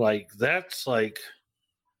like,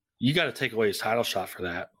 you got to take away his title shot for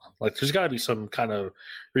that. Like, there's got to be some kind of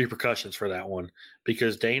repercussions for that one,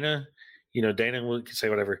 because Dana can say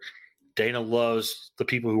whatever. Dana loves the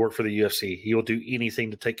people who work for the UFC. He will do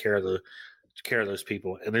anything to take care of those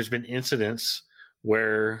people. And there's been incidents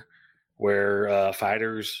where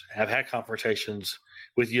fighters have had confrontations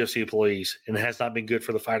with UFC employees, and it has not been good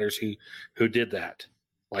for the fighters who did that.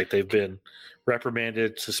 Like, they've been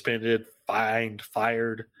reprimanded, suspended, fined,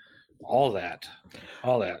 fired, all that.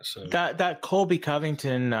 So that Colby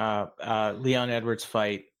Covington Leon Edwards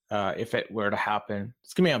fight, if it were to happen,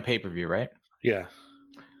 it's gonna be on pay-per-view, right? Yeah.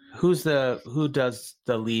 Who does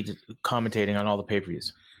the lead commentating on all the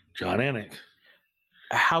pay-per-views? John Anik.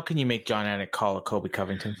 How can you make John Anik call a Colby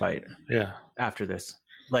Covington fight? Yeah. After this,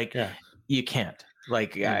 you can't.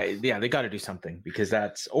 Like, they got to do something, because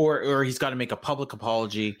that's or he's got to make a public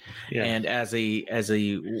apology. Yeah. And as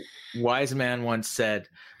a wise man once said,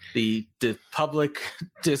 the public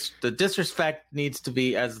the disrespect needs to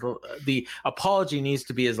be the apology needs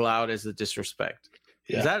to be as loud as the disrespect.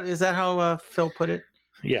 Yeah. Is that how Phil put it?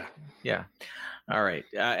 Yeah. Yeah. All right.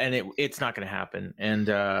 And it's not going to happen. And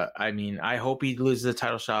I mean, I hope he loses the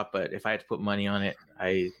title shot, but if I had to put money on it,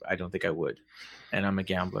 I don't think I would. And I'm a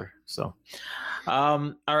gambler. So,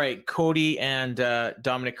 all right. Cody and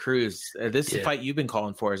Dominic Cruz. This is a fight you've been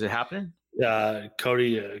calling for. Is it happening?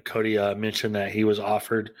 Cody mentioned that he was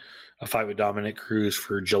offered a fight with Dominic Cruz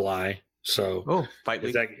for July. So, fight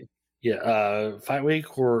week. Fight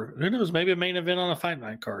week, or who knows, maybe a main event on a fight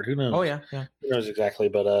night card. Who knows? Oh yeah. Who knows exactly?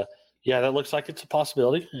 But that looks like it's a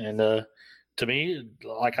possibility. And to me,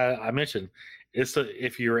 like I mentioned,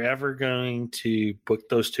 if you're ever going to book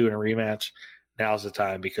those two in a rematch, now's the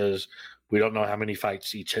time, because we don't know how many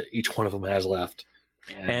fights each one of them has left.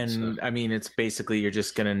 And I mean, it's basically you're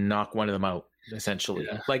just going to knock one of them out, essentially.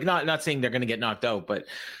 Yeah. Like, not saying they're going to get knocked out, but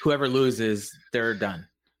whoever loses, they're done.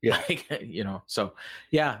 Yeah. So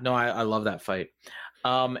yeah, no, I love that fight.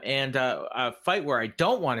 And a fight where I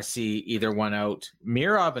don't want to see either one out,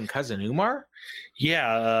 Mirab and Cousin Umar.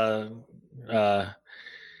 Yeah.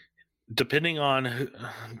 Depending on who,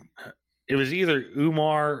 it was either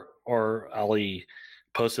Umar or Ali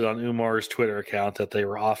posted on Umar's Twitter account that they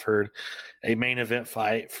were offered a main event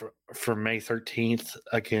fight for May 13th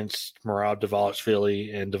against Merab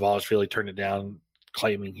Dvalishvili, and Dvalishvili turned it down,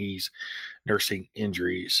 claiming he's nursing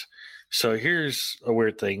injuries. So here's a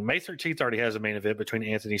weird thing. May 13th already has a main event between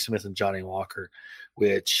Anthony Smith and Johnny Walker,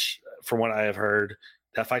 which from what I have heard,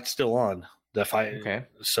 that fight's still on. That fight. Okay.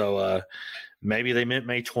 So maybe they meant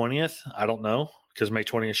May 20th. I don't know, because May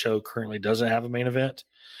 20th show currently doesn't have a main event.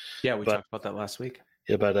 Yeah, we talked about that last week.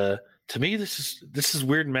 Yeah, but to me, this is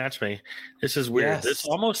weird matchmaking. This is weird. Yes. This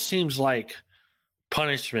almost seems like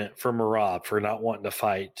punishment for Merab for not wanting to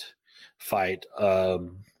fight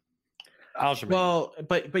Aljamain. Well,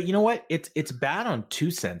 but you know what? It's bad on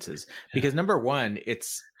two senses, because number one,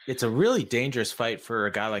 it's a really dangerous fight for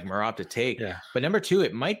a guy like Merab to take. Yeah. But number two,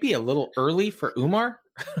 it might be a little early for Umar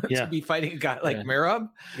Yeah. to be fighting a guy like Merab.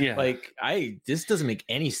 Yeah. Like this doesn't make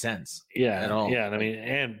any sense. Yeah, at all. Yeah, and I mean,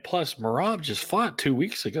 and plus Merab just fought 2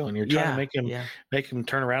 weeks ago, and you're trying to make him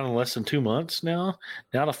turn around in less than 2 months now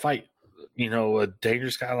to fight, a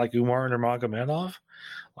dangerous guy like Umar Nurmagomedov.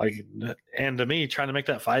 Like, and to me, trying to make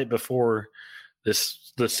that fight before the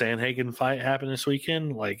Sandhagen fight happened this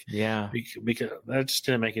weekend, like, because that just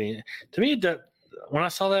didn't make any. To me, that when I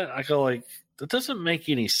saw that, I go like, that doesn't make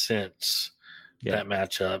any sense. That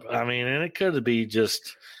matchup. I mean, and it could be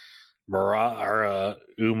just Umar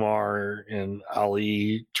and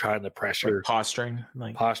Ali trying to pressure,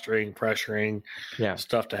 like posturing, pressuring,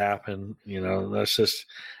 stuff to happen. That's just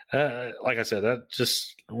like I said. That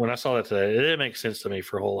just when I saw that today, it didn't make sense to me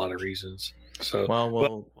for a whole lot of reasons.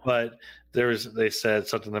 So, but they said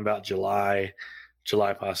something about July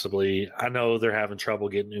possibly. I know they're having trouble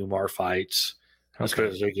getting Umar fights,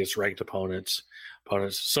 especially against ranked opponents.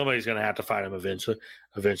 Somebody's going to have to fight him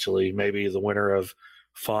eventually. Maybe the winner of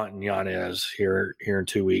Font and Yanez here in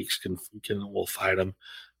 2 weeks will fight him,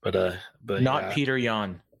 but not Peter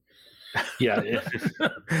Yan. Yeah,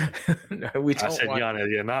 we I said Yanez.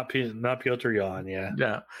 Yeah, not Piotr Yan. Yeah.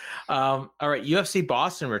 No. All right. UFC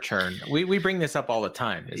Boston return. We bring this up all the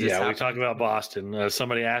time. We talk about Boston.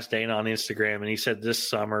 Somebody asked Dana on Instagram, and he said this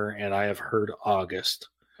summer, and I have heard August.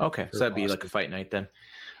 Okay, so that'd be like a fight night then.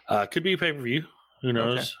 Could be a pay per view. Who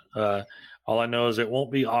knows? Okay. All I know is it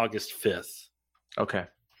won't be August 5th. Okay.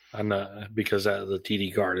 I'm not, because the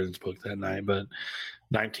TD Garden's booked that night, but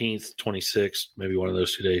 19th, 26th, maybe one of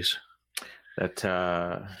those 2 days. That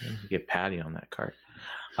get Patty on that card.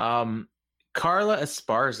 Carla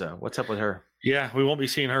Esparza, what's up with her? Yeah, we won't be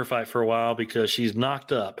seeing her fight for a while because she's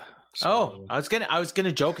knocked up. So, I was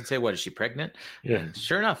gonna joke and say, what is she pregnant? Yeah, and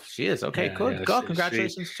sure enough, she is. Okay, good. Yeah,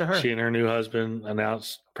 congratulations to her. She and her new husband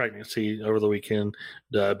announced pregnancy over the weekend.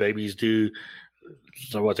 The baby's due.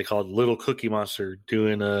 So what they call little cookie monster due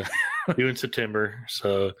in September.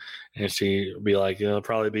 So, and she'll be like, it'll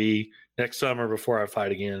probably be next summer before I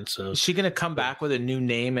fight again. So, is she gonna come back with a new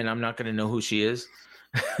name and I'm not gonna know who she is?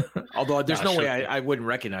 Although there's no way I wouldn't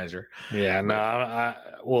recognize her. Yeah, no.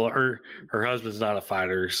 Well, her husband's not a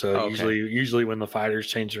fighter, so usually when the fighters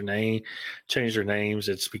change their names,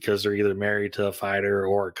 it's because they're either married to a fighter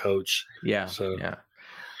or a coach. Yeah. So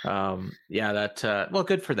well,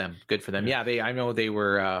 good for them. Good for them. Yeah, I know they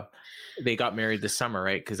were they got married this summer,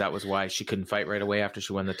 right? Because that was why she couldn't fight right away after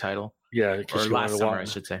she won the title. Yeah, or last summer, I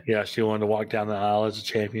should say. Yeah, she wanted to walk down the aisle as a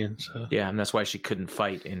champion. So yeah, and that's why she couldn't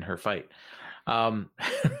fight in her fight. All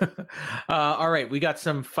right, we got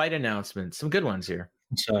some fight announcements, some good ones here.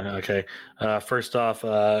 So okay, first off,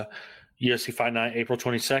 UFC Fight Night, April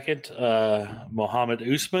 22nd. Mohammed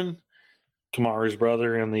Usman, Kamaru's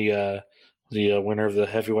brother, and the winner of the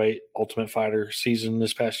heavyweight Ultimate Fighter season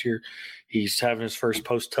this past year. He's having his first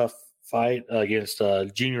post-tough fight against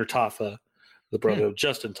Junior Tafa, the brother of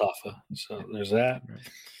Justin Tafa. So there's that.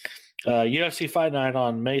 UFC Fight Night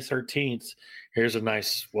on May 13th. Here's a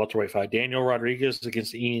nice welterweight fight. Daniel Rodriguez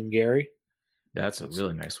against Ian Gary. That's a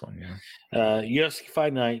really nice one, yeah. UFC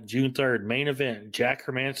Fight Night, June 3rd. Main event, Jack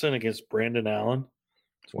Hermanson against Brandon Allen.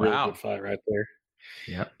 It's a really good fight right there.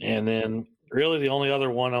 Yeah. And then really the only other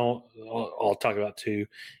one I'll talk about too,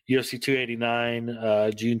 UFC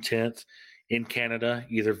 289, June 10th in Canada,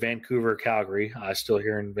 either Vancouver or Calgary. I still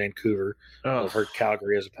hear in Vancouver. I've heard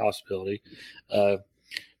Calgary as a possibility.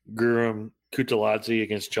 Guram Kutaladze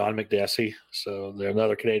against John McDessie. So they're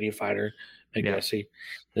another Canadian fighter, McDessie.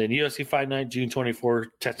 Then UFC Fight Night, June 24th,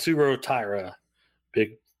 Tatsuro Taira,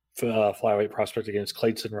 big flyweight prospect against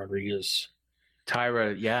Clayton Rodriguez.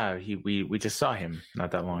 Taira, yeah, we just saw him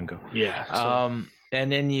not that long ago. Yeah.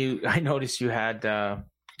 And then I noticed you had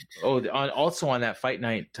also on that fight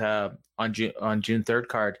night on June 3rd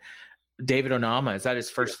card, David Onama. Is that his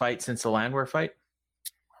first fight since the Landwehr fight?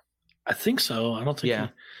 I think so. I don't think. I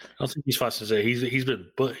don't think he's fought since that.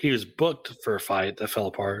 He was booked for a fight that fell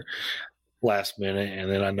apart last minute, and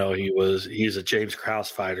then I know he's a James Krause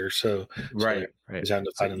fighter. So right. He's having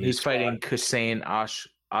to fight he's fighting Hussein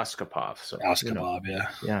Oskopov. So Oskopov,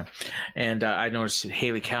 yeah. And I noticed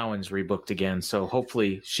Haley Cowan's rebooked again, so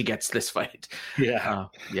hopefully she gets this fight. Yeah,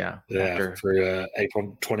 for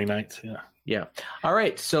April 29th. Yeah. All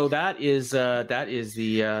right. So that's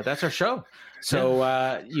our show.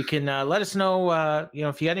 So you can let us know,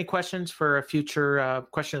 if you had any questions for a future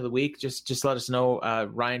question of the week, just let us know,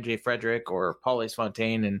 Ryan J. Frederick or Paul Ace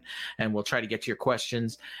Fontaine, and we'll try to get to your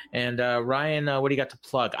questions. And Ryan, what do you got to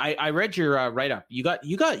plug? I read your write-up.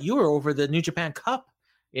 You were over the New Japan Cup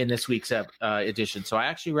in this week's edition. So I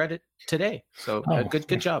actually read it today. So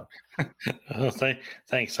good job. Oh,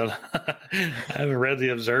 thanks. I haven't read the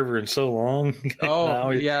Observer in so long. And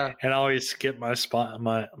I always skip my stuff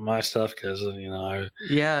because I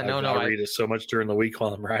read it so much during the week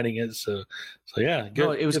while I'm writing it. So yeah, good.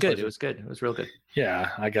 No, it was good. It was good. It was real good.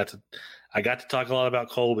 Yeah, I got to talk a lot about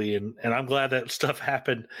Colby, and I'm glad that stuff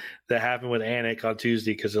happened with Anik on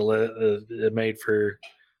Tuesday, because it made for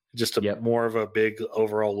just more of a big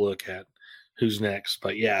overall look at who's next.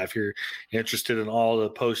 But yeah, if you're interested in all the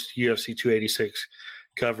post UFC 286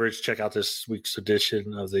 coverage, check out this week's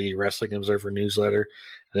edition of the Wrestling Observer newsletter.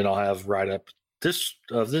 And then I'll have write up this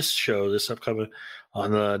upcoming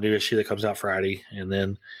on the new issue that comes out Friday. And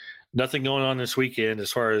then nothing going on this weekend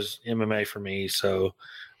as far as MMA for me. So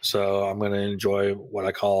I'm going to enjoy what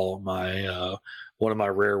I call my one of my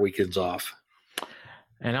rare weekends off.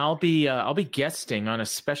 And I'll be guesting on a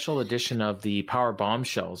special edition of the Power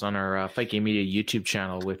Bombshells on our Fight Game Media YouTube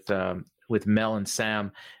channel with Mel and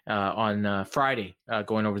Sam on Friday,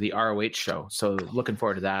 going over the ROH show. So looking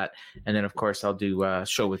forward to that. And then of course I'll do a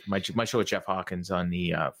show with my show with Jeff Hawkins on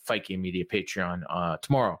the Fight Game Media Patreon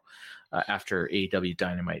tomorrow after AEW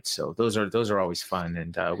Dynamite. So those are always fun.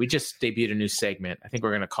 And we just debuted a new segment. I think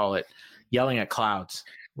we're going to call it Yelling at Clouds,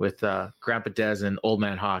 with Grandpa Des and Old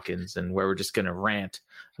Man Hawkins, and where we're just going to rant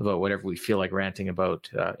about whatever we feel like ranting about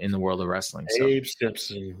in the world of wrestling. So, Abe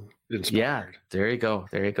Simpson inspired. Yeah, there you go.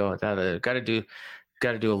 Got to do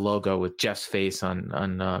a logo with Jeff's face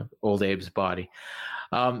on old Abe's body.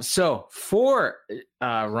 So for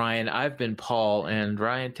Ryan, I've been Paul, and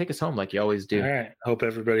Ryan, take us home like you always do. All right. Hope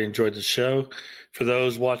everybody enjoyed the show. For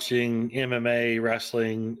those watching MMA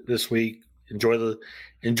wrestling this week, enjoy the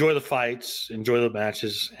fights, enjoy the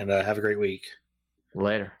matches, and have a great week.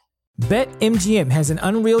 Later. BetMGM has an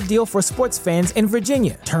unreal deal for sports fans in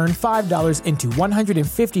Virginia. Turn $5 into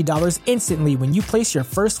 $150 instantly when you place your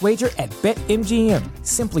first wager at BetMGM.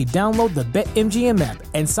 Simply download the BetMGM app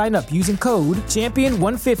and sign up using code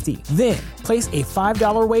Champion150. Then, place a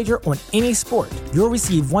 $5 wager on any sport. You'll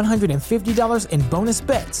receive $150 in bonus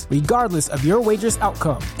bets, regardless of your wager's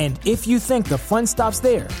outcome. And if you think the fun stops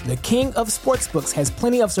there, the King of Sportsbooks has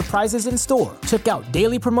plenty of surprises in store. Check out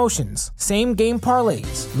daily promotions, same-game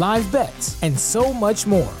parlays, live bets, and so much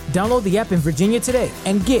more. Download the app in Virginia today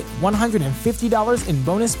and get $150 in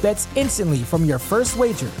bonus bets instantly from your first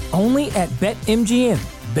wager. Only at BetMGM.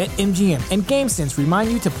 BetMGM and GameSense remind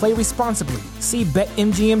you to play responsibly. See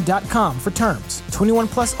BetMGM.com for terms. 21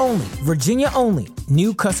 plus only. Virginia only.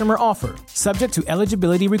 New customer offer. Subject to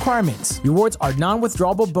eligibility requirements. Rewards are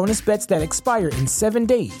non-withdrawable bonus bets that expire in 7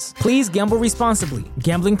 days. Please gamble responsibly.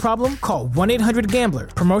 Gambling problem? Call 1-800-GAMBLER.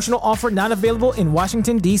 Promotional offer not available in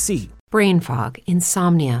Washington, D.C. Brain fog,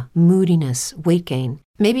 insomnia, moodiness, weight gain.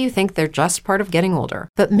 Maybe you think they're just part of getting older,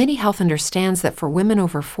 but MIDI Health understands that for women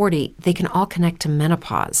over 40, they can all connect to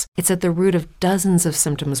menopause. It's at the root of dozens of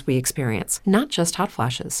symptoms we experience, not just hot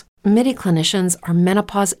flashes. MIDI clinicians are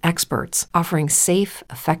menopause experts, offering safe,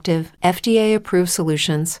 effective, FDA-approved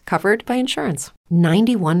solutions covered by insurance.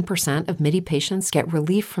 91% of MIDI patients get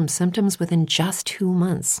relief from symptoms within just 2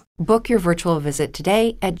 months. Book your virtual visit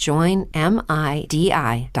today at joinmidi.com.